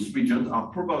that those regions are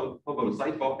probable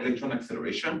site for electron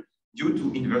acceleration due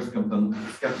to inverse quantum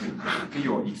scattering.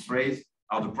 Your X-rays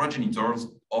are the progenitors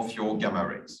of your gamma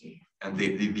rays. And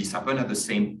these happen at the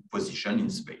same position in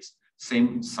space,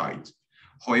 same site.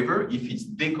 However, if it's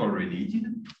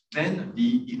decorrelated, then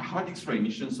the hard X-ray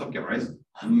emissions of gamma rays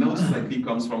most likely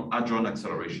comes from hadron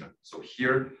acceleration. So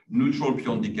here, neutral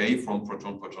pion decay from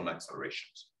proton-proton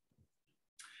accelerations.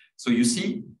 So you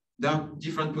see, there are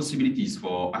different possibilities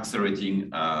for accelerating,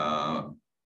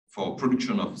 for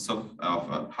production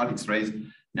of hard X-rays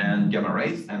and gamma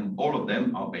rays, and all of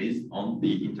them are based on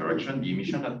the interaction, the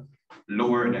emission at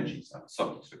lower energies,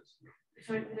 soft X-rays.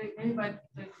 Sorry, maybe by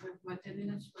 10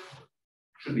 minutes.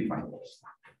 Should be fine.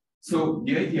 So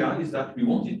the idea is that we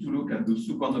wanted to look at the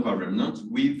supernova remnant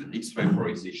with X-ray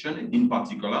polarization, and in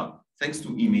particular, thanks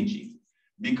to imaging.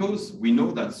 Because we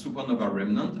know that supernova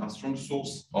remnants are strong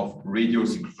source of radio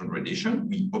synchrotron radiation.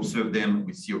 We observe them,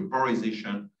 we see a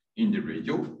polarization in the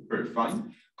radio, very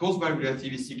fine, caused by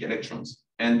relativistic electrons.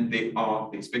 And they are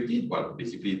expected, well,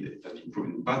 basically, they have been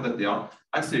proven in the past that they are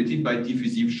accelerated by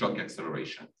diffusive shock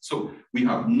acceleration. So we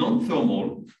have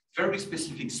non-thermal, very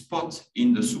specific spots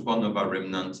in the supernova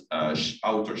remnant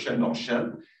outer shell or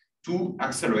shell to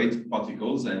accelerate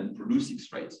particles and produce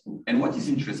X-rays. And what is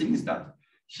interesting is that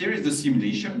here is the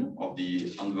simulation of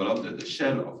the envelope, the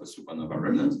shell of a supernova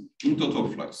remnant in total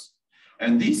flux.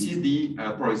 And this is the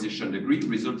polarization degree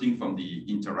resulting from the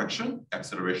interaction,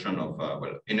 acceleration of,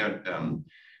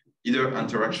 either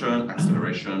interaction,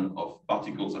 acceleration of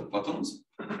particles and photons.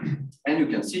 And you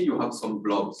can see you have some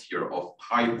blobs here of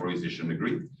high polarization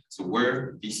degree. So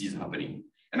where this is happening.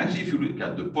 And actually, if you look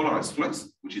at the polarized flux,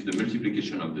 which is the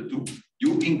multiplication of the two,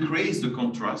 you increase the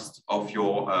contrast of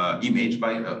your image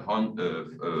by 2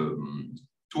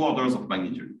 orders of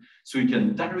magnitude. So you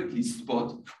can directly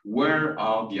spot where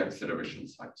are the acceleration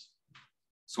sites.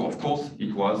 So of course,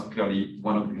 it was clearly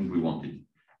one of the things we wanted.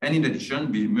 And in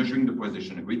addition, measuring the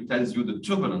polarization degree tells you the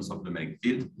turbulence of the magnetic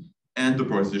field, and the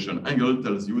polarization angle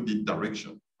tells you the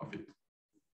direction of it.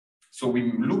 So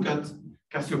we look at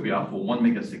Cassiopeia for 1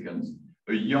 megasecond,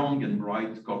 a young and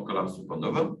bright core collapse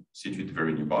supernova, situated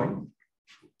very nearby,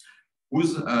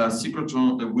 whose radio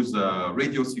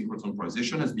synchrotron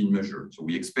polarization has been measured. So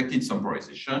we expected some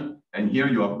polarization, and here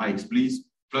you have IXPE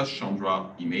plus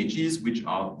Chandra images, which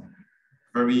are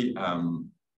very,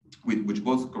 which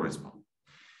both correspond.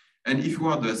 And if you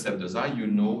are the SF-Design, you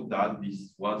know that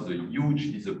this was a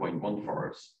huge disappointment for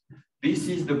us. This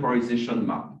is the polarization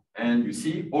map. And you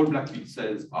see all black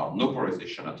pixels are no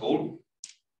polarization at all.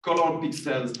 Colored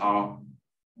pixels are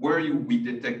where we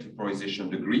detect polarization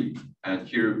degree, and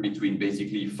here between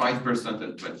basically 5%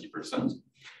 and 20%.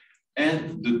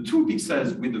 And the 2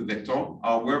 pixels with the vector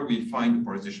are where we find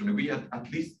polarization degree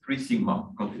at least 3 sigma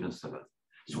confidence level.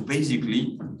 So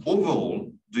basically,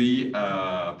 overall, the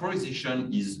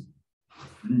polarization is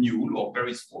null or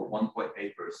very small,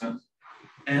 1.8%.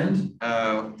 And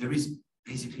there is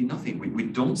basically nothing. We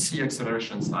don't see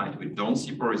acceleration site, we don't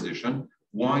see polarization,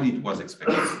 while it was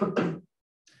expected.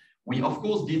 We, of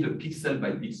course, did a pixel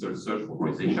by pixel search for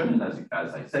polarization. And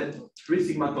as I said, 3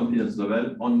 sigma confidence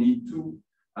level, only two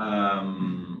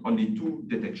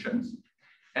detections.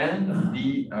 And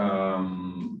the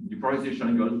polarization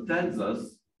angle tells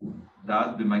us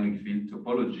that the magnetic field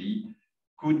topology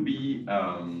could be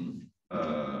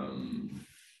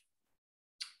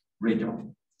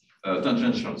radial,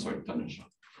 tangential.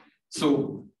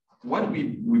 So what we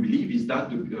believe is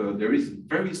that there is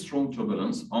very strong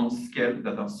turbulence on scales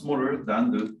that are smaller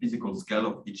than the physical scale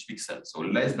of each pixel, so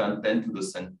less than 10 to the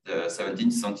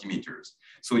 17 centimeters.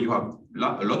 So you have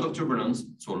a lot of turbulence,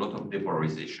 so a lot of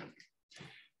depolarization.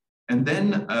 And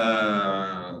then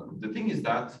the thing is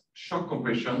that shock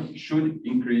compression should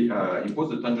impose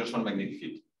the tangential magnetic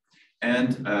field.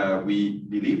 And we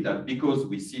believe that because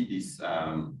we see this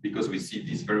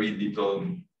very little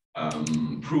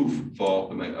proof for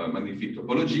the magnetic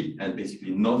topology and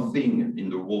basically nothing in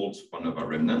the world supernova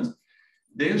remnant,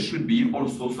 there should be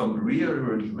also some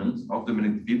rearrangement of the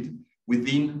magnetic field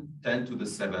within 10 to the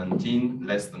 17,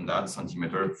 less than that,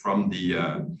 centimeter from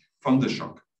the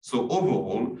shock. So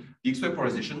overall, the X-ray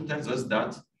polarization tells us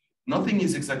that nothing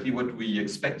is exactly what we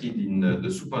expected in the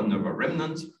supernova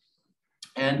remnant.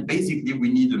 And basically, we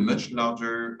need a much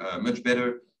larger, much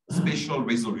better spatial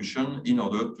resolution in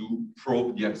order to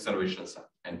probe the acceleration site.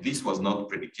 And this was not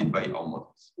predicted by our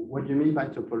models. What do you mean by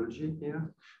topology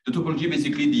here? The topology,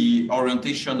 basically the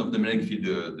orientation of the magnetic field,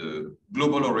 the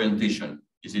global orientation.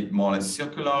 Is it more or less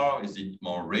circular? Is it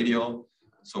more radial?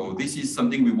 So this is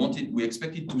something we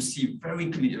expected to see very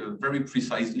clear, very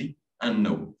precisely, and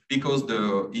no, because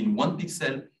in 1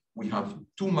 pixel, we have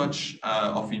too much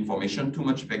of information, too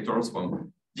much vectors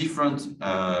from different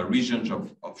regions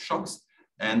of shocks,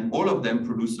 and all of them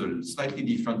produce a slightly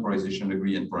different polarization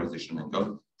degree and polarization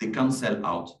angle. They cancel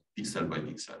out pixel by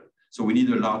pixel. So we need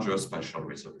a larger spatial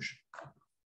resolution.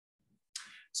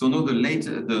 So now the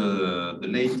latest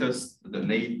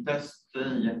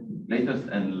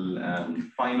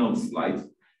and final slide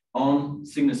on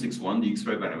Cygnus X1, the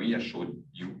X-ray binary I showed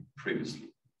you previously.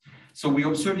 So we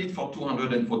observed it for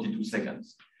 242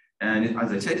 seconds. And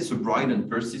as I said, it's a bright and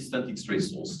persistent X-ray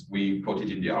source. We put it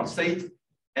in the R state,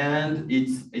 and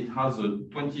it has a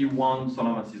 21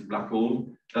 solar masses black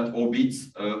hole that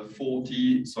orbits a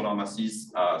 40 solar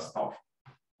masses star.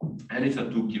 And it's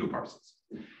at 2 kiloparsecs.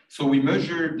 So we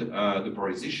measured the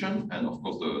polarization and, of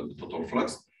course, the total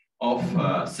flux of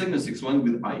Cygnus X1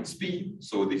 with IXPE.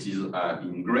 So this is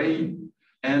in gray.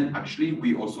 And actually,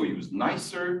 we also use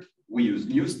NICER, we use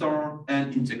New Star,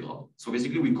 and Integral. So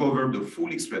basically, we cover the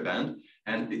full X-ray band.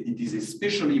 And it is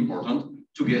especially important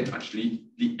to get actually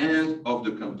the end of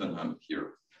the Compton hump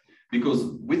here. Because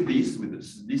with this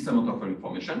amount of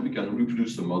information, we can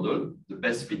reproduce a model. The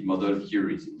best fit model here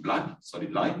is in black,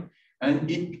 solid line. And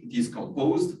it is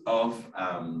composed of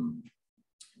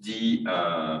the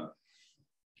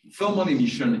thermal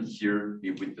emission here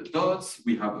with the dots.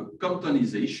 We have a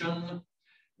Comptonization.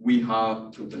 We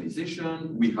have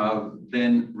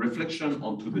then reflection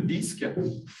onto the disk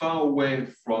far away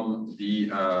from the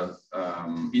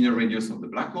inner radius of the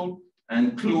black hole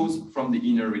and close from the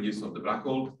inner radius of the black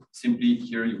hole. Simply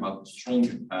here you have a strong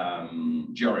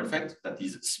GR effect that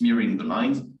is smearing the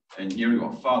lines. And here you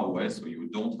are far away, so you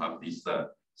don't have this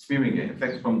smearing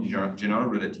effect from the general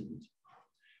relativity.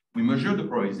 We measure the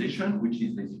polarization, which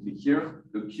is basically here,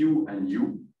 the Q and U,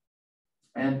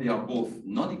 and they are both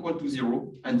not equal to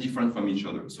 0 and different from each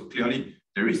other. So clearly,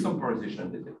 there is some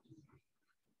polarization detected.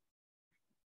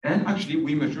 And actually,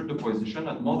 we measured the polarization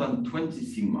at more than 20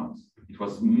 sigmas. It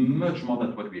was much more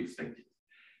than what we expected.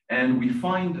 And we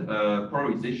find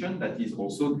polarization that is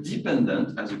also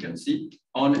dependent, as you can see,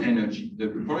 on energy. The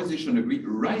polarization degree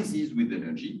rises with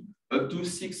energy up to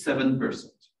 6–7%,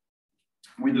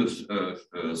 with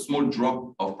a small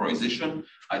drop of polarization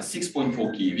at 6.4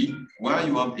 keV, where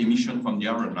you have emission from the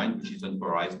iron line, which is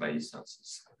unpolarized by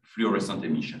essence, fluorescent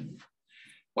emission.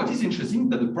 What is interesting is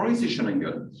that the polarization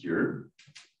angle here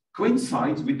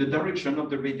coincides with the direction of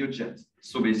the radio jet.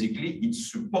 So basically, it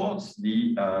supports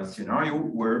the scenario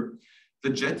where the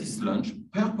jet is launched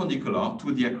perpendicular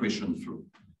to the accretion flow.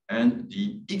 And the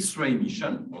X-ray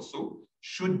emission also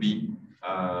should be,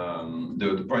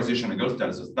 the polarization angle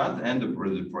tells us that, and the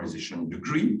polarization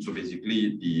degree, so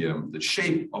basically the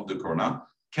shape of the corona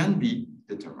can be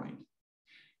determined.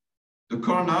 The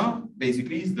corona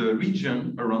basically is the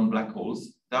region around black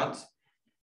holes that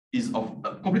is of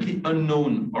a completely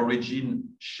unknown origin,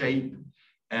 shape,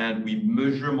 and we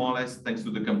measure more or less thanks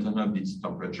to the Compton of its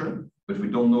temperature, but we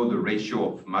don't know the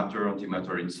ratio of matter,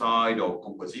 antimatter inside or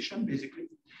composition, basically.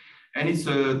 And it's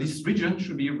this region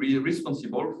should be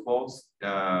responsible for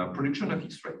production of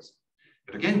X-rays.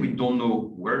 But again, we don't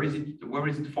know where is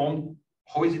it formed,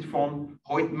 how is it formed,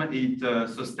 how it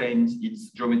sustains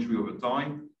its geometry over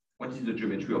time, what is the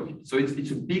geometry of it. So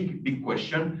it's a big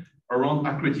question around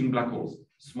accreting black holes.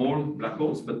 Small black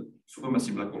holes, but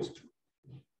supermassive black holes too.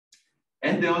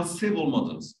 And there are several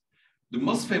models. The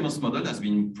most famous model has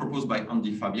been proposed by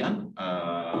Andy Fabian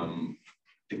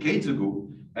decades ago,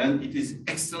 and it is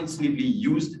extensively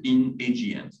used in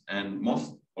AGNs and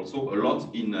also a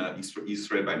lot in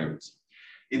X-ray binaries.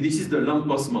 And this is the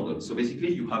Lampos model. So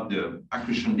basically, you have the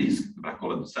accretion disk, the black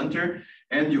hole at the center,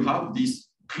 and you have this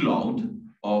cloud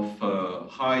of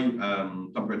high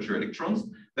temperature electrons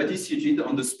that is situated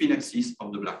on the spin axis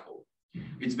of the black hole.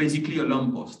 It's basically a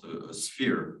lamppost, a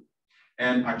sphere.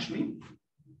 And actually,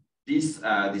 this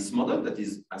model that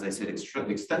is, as I said,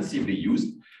 extensively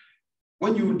used,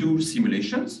 when you do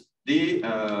simulations, they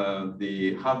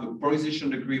have a polarization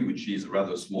degree which is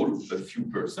rather small, a few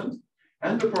percent,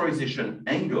 and the polarization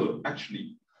angle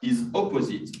actually is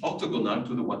opposite, orthogonal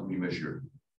to the one we measure.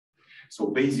 So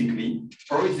basically,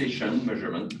 polarization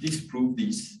measurement disprove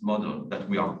this model that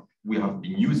we have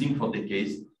been using for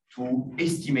decades to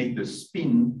estimate the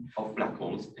spin of black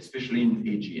holes, especially in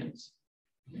AGNs.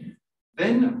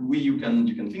 Then you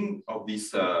can think of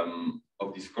this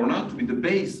corona to be the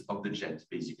base of the jet,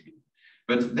 basically.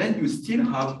 But then you still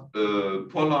have the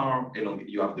polar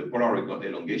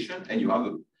elongation, and you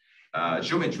have a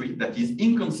geometry that is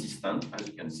inconsistent, as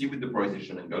you can see with the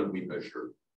polarization angle we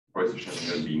measure. Polarization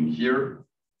angle being here,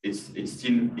 it's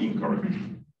still incorrect.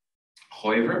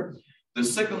 However, the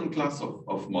second class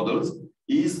of models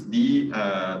is the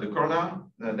corona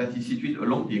that is situated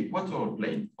along the equatorial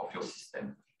plane of your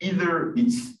system. Either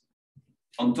it's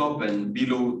on top and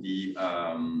below the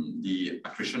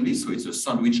accretion disk, so it's a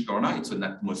sandwich corona, it's an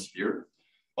atmosphere,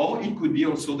 or it could be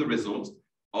also the result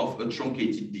of a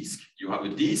truncated disk. You have a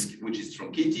disk which is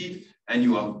truncated, and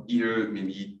you have either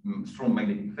maybe strong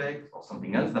magnetic effect or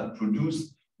something else that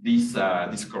produce this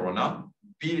corona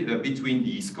between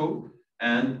the ISCO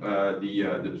and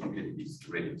the truncated disk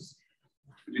radius,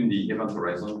 between the event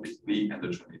horizon basically and the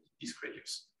truncated disk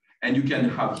radius. And you can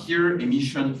have here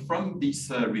emission from this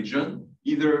region,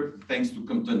 either thanks to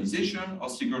Comptonization or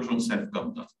synchrotron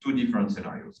self-Compton, two different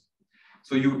scenarios.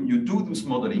 So you do this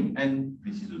modeling, and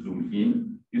this is a zoom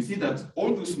in. You see that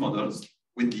all those models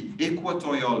with the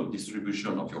equatorial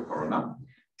distribution of your corona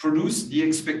produce the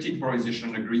expected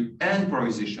polarization degree and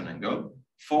polarization angle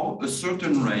for a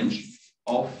certain range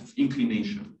of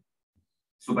inclination.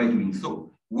 So by doing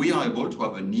so, we are able to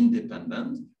have an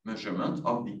independent measurement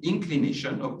of the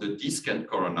inclination of the disk and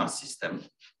corona system.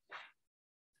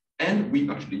 And we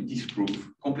actually disprove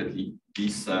completely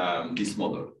this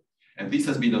model. And this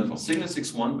has been done for Cygnus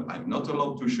X1, but I'm not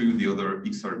allowed to show you the other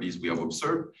XRBs we have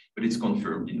observed, but it's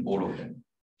confirmed in all of them.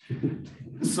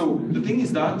 So the thing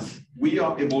is that we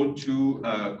are able to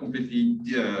completely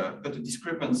put a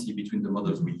discrepancy between the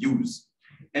models we use.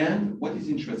 And what is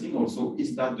interesting also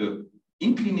is that the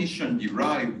inclination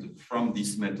derived from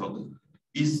this method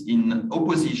is in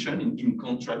opposition, in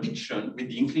contradiction with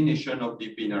the inclination of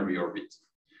the binary orbit.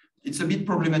 It's a bit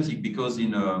problematic because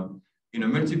in a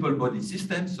multiple body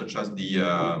system, such as the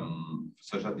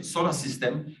solar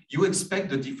system, you expect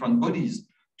the different bodies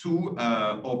to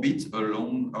orbit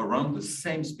around the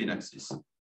same spin axis,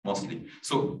 mostly.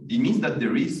 So it means that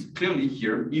there is clearly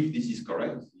here, if this is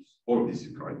correct, or this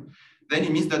is correct, then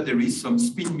it means that there is some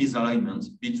spin misalignment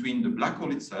between the black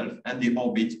hole itself and the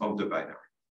orbit of the binary.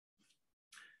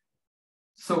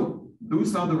 So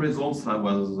those are the results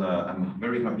I'm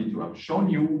very happy to have shown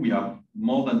you. We have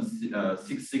more than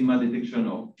 6 sigma detection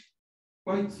of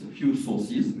quite a few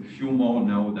sources, a few more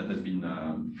now that have been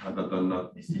that are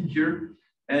not listed here.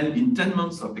 And in 10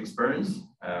 months of experience,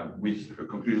 with a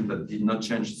conclusion that did not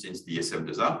change since the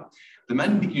SF2A, the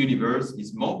magnetic universe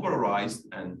is more polarized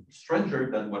and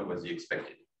stranger than what was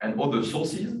expected. And other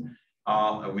sources,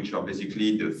 which are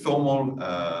basically the thermal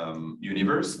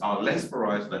universe, are less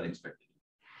polarized than expected.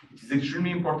 It is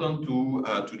extremely important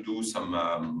to do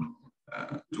some,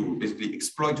 to basically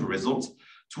exploit the results,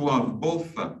 to have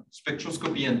both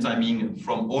spectroscopy and timing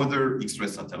from other X-ray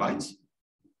satellites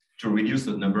to reduce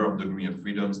the number of degree of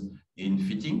freedoms in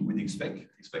fitting with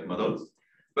IXPE models,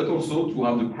 but also to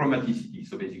have the chromaticity,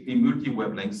 so basically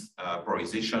multi-wavelengths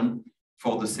polarization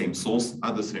for the same source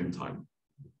at the same time.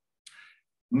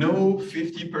 No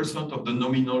 50% of the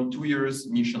nominal 2 years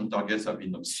mission targets have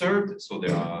been observed. So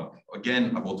there are,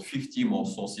 again, about 50 more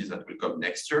sources that will come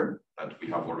next year that we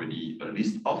have already a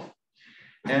list of.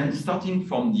 And starting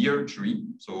from year 3,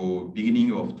 so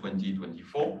beginning of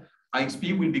 2024,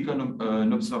 IXPE will become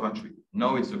an observatory.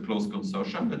 Now it's a closed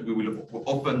consortium, but we will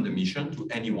open the mission to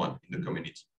anyone in the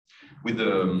community with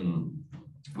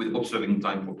observing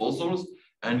time proposals,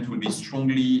 and it will be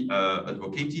strongly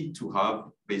advocated to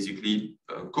have basically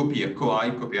a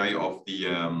co-PI of the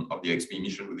IXPE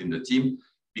mission within the team,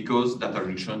 because data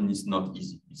reduction is not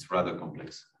easy, it's rather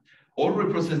complex. All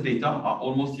reprocessed data are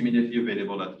almost immediately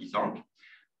available at ISARC,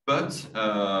 but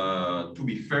to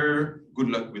be fair, good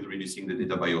luck with reducing the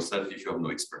data by yourself if you have no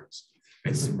experience.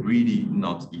 It's really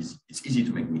not easy. It's easy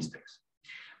to make mistakes.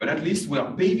 But at least we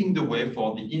are paving the way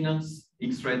for the enhanced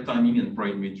X-ray timing and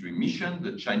polarimetry mission,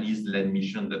 the Chinese-led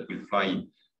mission that will fly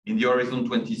in the horizon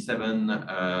 2027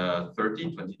 and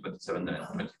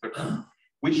 2030,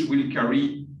 which will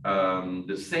carry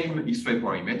the same X-ray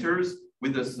parameters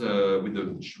with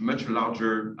a much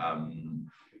larger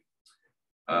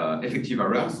effective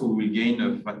area. So we will gain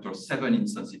a factor 7 in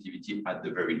sensitivity at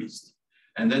the very least.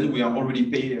 And then we are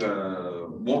already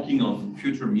working on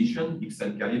future mission,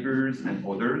 XL calibers and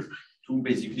others, to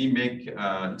basically make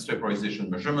X-ray polarization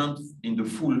measurement in the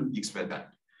full X-ray band.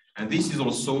 And this is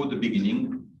also the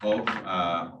beginning of,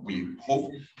 we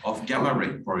hope, of gamma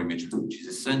ray polarimetry, which is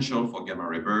essential for gamma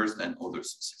ray burst and other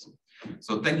sources.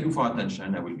 So thank you for your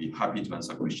attention. I will be happy to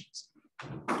answer questions.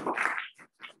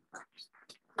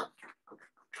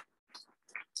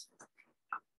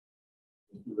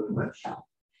 Thank you very much.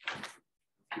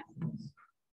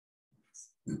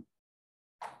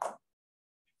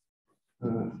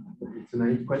 It's a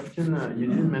naive question. You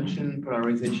didn't mention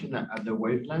polarization at the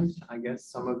wavelength. I guess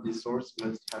some of the source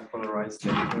must have polarized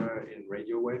data in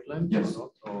radio wavelength. Yes.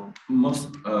 Or not, or? Most,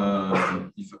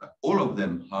 if all of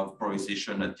them have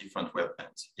polarization at different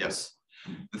wavelengths. Yes.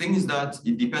 The thing is that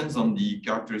it depends on the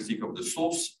characteristic of the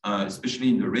source, especially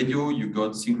in the radio, you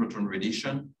got synchrotron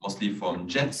radiation, mostly from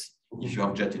jets, if you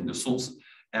have jet in the source.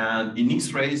 And in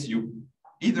X-rays, you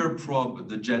either probe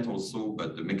the jet also,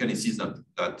 but the mechanism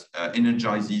that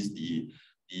energizes the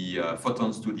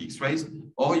photons to the X-rays,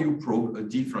 or you probe a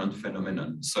different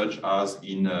phenomenon, such as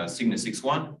in Cygnus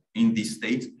X1, in this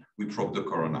state, we probe the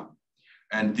corona.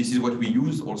 And this is what we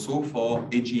use also for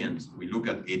AGNs. We look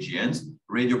at AGNs,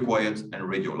 radio quiet and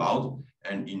radio loud.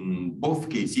 And in both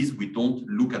cases, we don't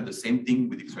look at the same thing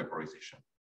with X-ray polarization.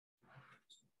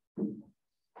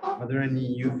 Are there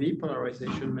any UV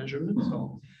polarization measurements?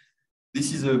 Or?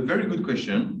 This is a very good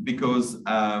question, because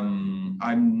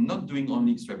I'm not doing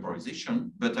only X-ray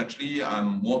polarization, but actually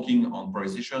I'm working on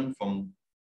polarization from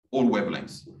all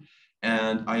wavelengths.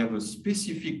 And I have a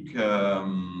specific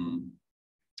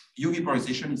UV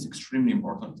polarization is extremely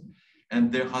important. And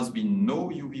there has been no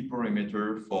UV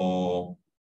parameter for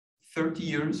 30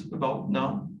 years about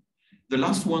now. The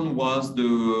last one was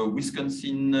the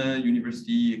Wisconsin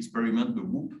University experiment, the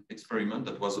WHOOP experiment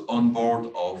that was on board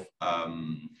of,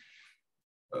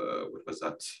 what was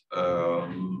that?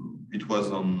 It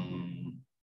was on,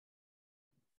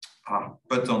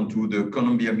 put onto the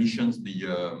Columbia missions, the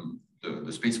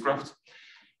spacecraft.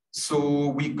 So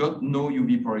we got no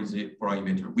UV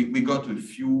parameter. We got a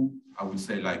few, I would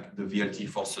say, like the VLT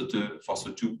Force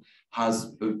 2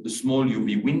 has a small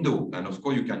UV window. And of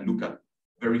course, you can look at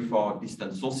very far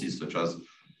distant sources, such as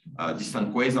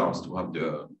distant quasars, to have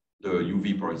the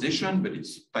UV polarization, but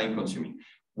it's time consuming.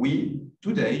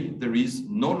 Today, there is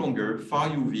no longer far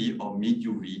UV or mid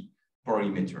UV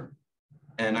polarimeter.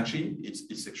 And actually,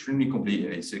 it's extremely complete.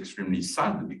 It's extremely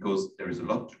sad because there is a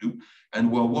lot to do.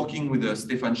 And we're working with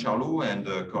Stéphane Charlot and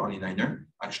Coralie Niner,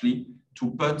 actually,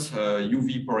 to put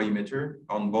UV polarimeter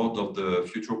on board of the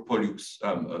future Pollux,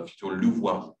 future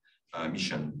Louvois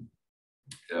mission.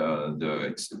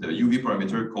 The UV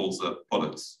polarimeter called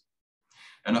Pollux.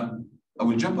 And I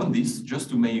will jump on this just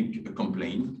to make a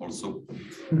complaint also,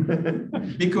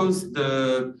 because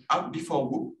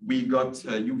before we got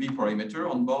UV polarimeter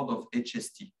on board of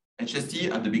HST. HST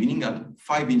at the beginning had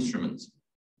 5 instruments.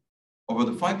 Over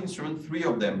the 5 instruments, 3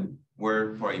 of them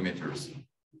were polarimeters.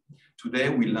 Today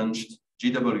we launched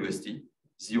GWST,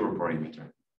 0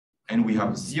 polarimeter, and we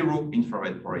have 0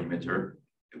 infrared polarimeter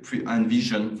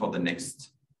envisioned for the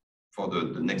next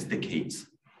decades.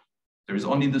 There is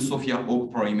only the Sophia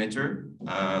Oak polarimeter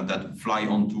that fly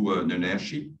onto an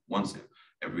airship once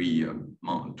every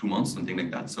 2 months, something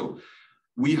like that. So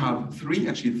we have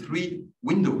 3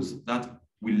 windows that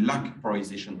will lack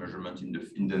polarization measurement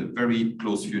in the very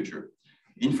close future.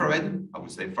 Infrared, I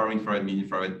would say far infrared, mid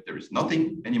infrared, there is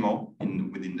nothing anymore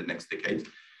within the next decade.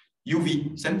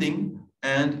 UV, same thing,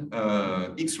 and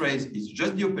X-rays is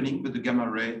just the opening, but the gamma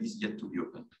ray is yet to be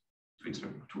opened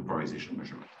to polarization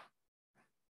measurement.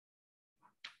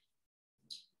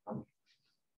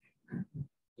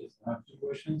 Yes, I have 2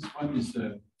 questions. One is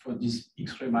for this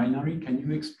X-ray binary. Can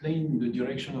you explain the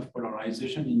direction of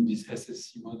polarization in this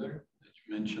SSC model that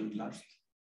you mentioned last?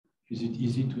 Is it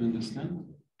easy to understand?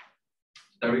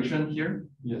 Direction here?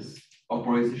 Yes. Of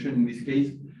polarization in this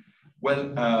case?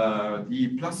 Well,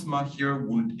 the plasma here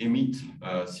would emit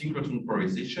synchrotron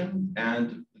polarization,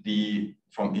 and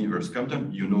from inverse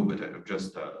Compton, you know, but I'm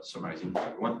just summarizing for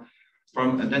everyone.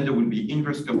 And then there will be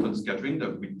inverse Compton scattering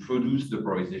that will produce the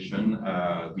polarization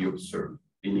we observe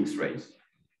in X-rays.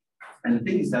 And the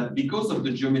thing is that because of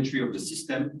the geometry of the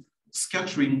system,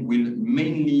 scattering will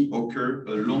mainly occur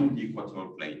along the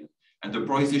equatorial plane. And the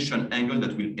polarization angle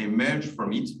that will emerge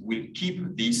from it will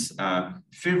keep this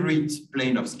favorite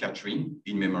plane of scattering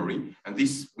in memory, and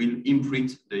this will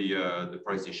imprint the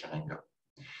polarization angle.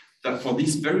 That for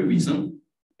this very reason,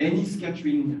 any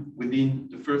scattering within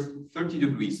the first 30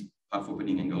 degrees half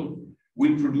opening angle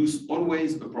will produce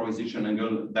always a polarization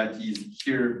angle that is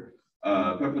here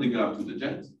perpendicular to the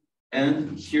jet,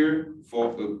 and here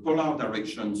for a polar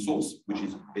direction source, which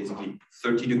is basically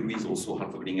 30 degrees also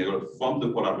half opening angle from the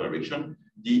polar direction,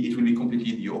 it will be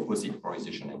completely the opposite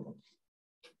polarization angle.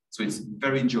 So it's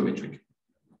very geometric.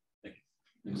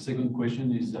 The second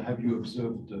question is, have you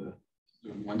observed the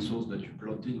one source that you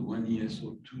plotted,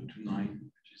 1ESO229,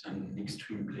 which is an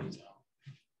extreme laser?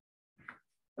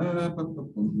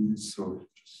 So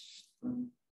just,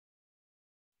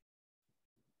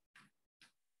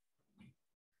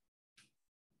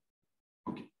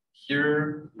 okay,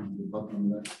 here,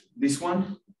 this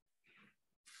one.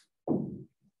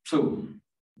 So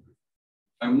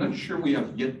I'm not sure we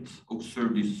have yet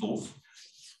observed this source.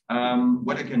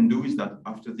 What I can do is that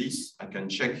after this, I can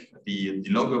check the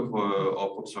log of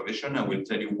observation. I will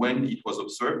tell you when it was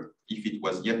observed, if it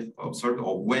was yet observed,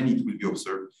 or when it will be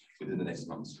observed within the next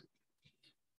months.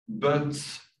 But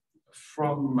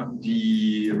from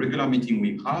the regular meeting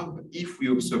we have, if we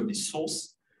observe this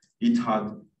source, it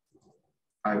had,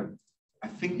 I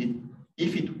think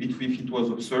if it was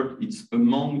observed, it's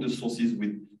among the sources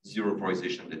with 0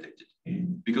 polarization detected.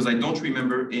 Because I don't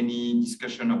remember any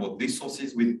discussion about these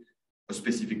sources with a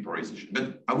specific polarization,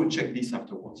 but I will check this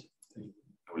afterwards.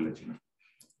 I will let you know.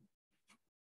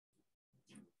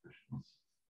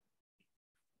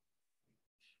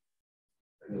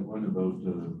 One about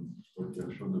what you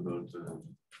have shown about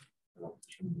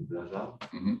blazar.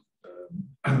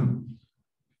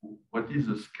 What is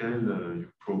the scale you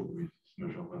probe with this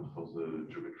measurement for the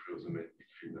geometry of the magnetic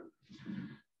field?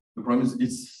 The problem is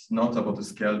it's not about the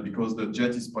scale, because the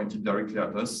jet is pointed directly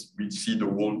at us. We see the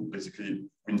wall, basically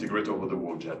integrate over the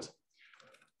wall jet.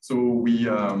 So we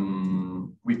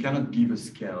cannot give a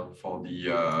scale for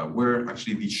the where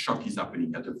actually the shock is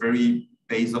happening, at the very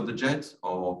base of the jet,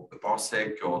 or a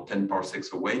parsec or 10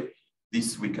 parsecs away.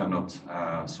 This we cannot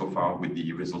so far with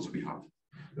the results we have.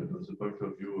 But from the point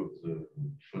of view of the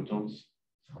photons,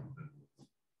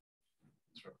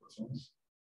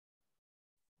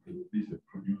 these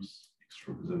produce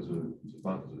the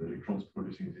part of the electrons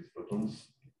producing these photons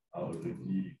are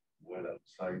already well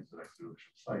outside the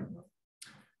acceleration side. No?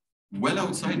 Well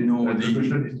outside, no. The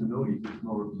question is to know if it's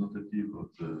more representative of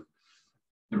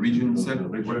the region itself.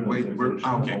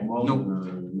 Okay,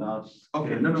 no.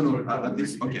 Okay, no. At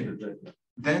this, okay.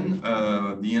 Then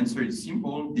the answer is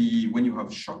simple. When you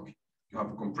have shock, You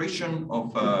have a compression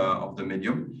of the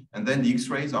medium, and then the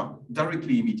X-rays are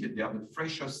directly emitted. They are the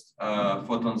freshest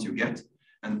photons you get,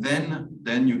 and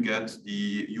then you get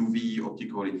the UV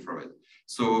optical infrared.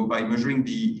 So by measuring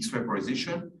the X-ray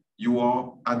polarization, you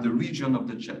are at the region of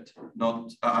the jet,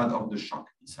 not of the shock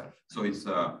itself. So it's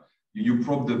you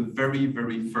probe the very,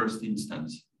 very first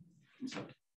instance.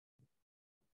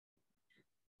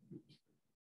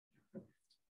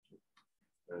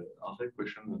 Are there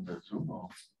questions on the Zoom? Or?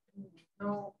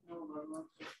 No.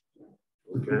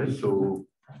 Okay, so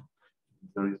if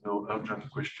there is no urgent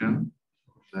question,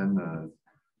 then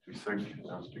we thank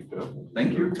our speaker.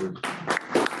 Thank you.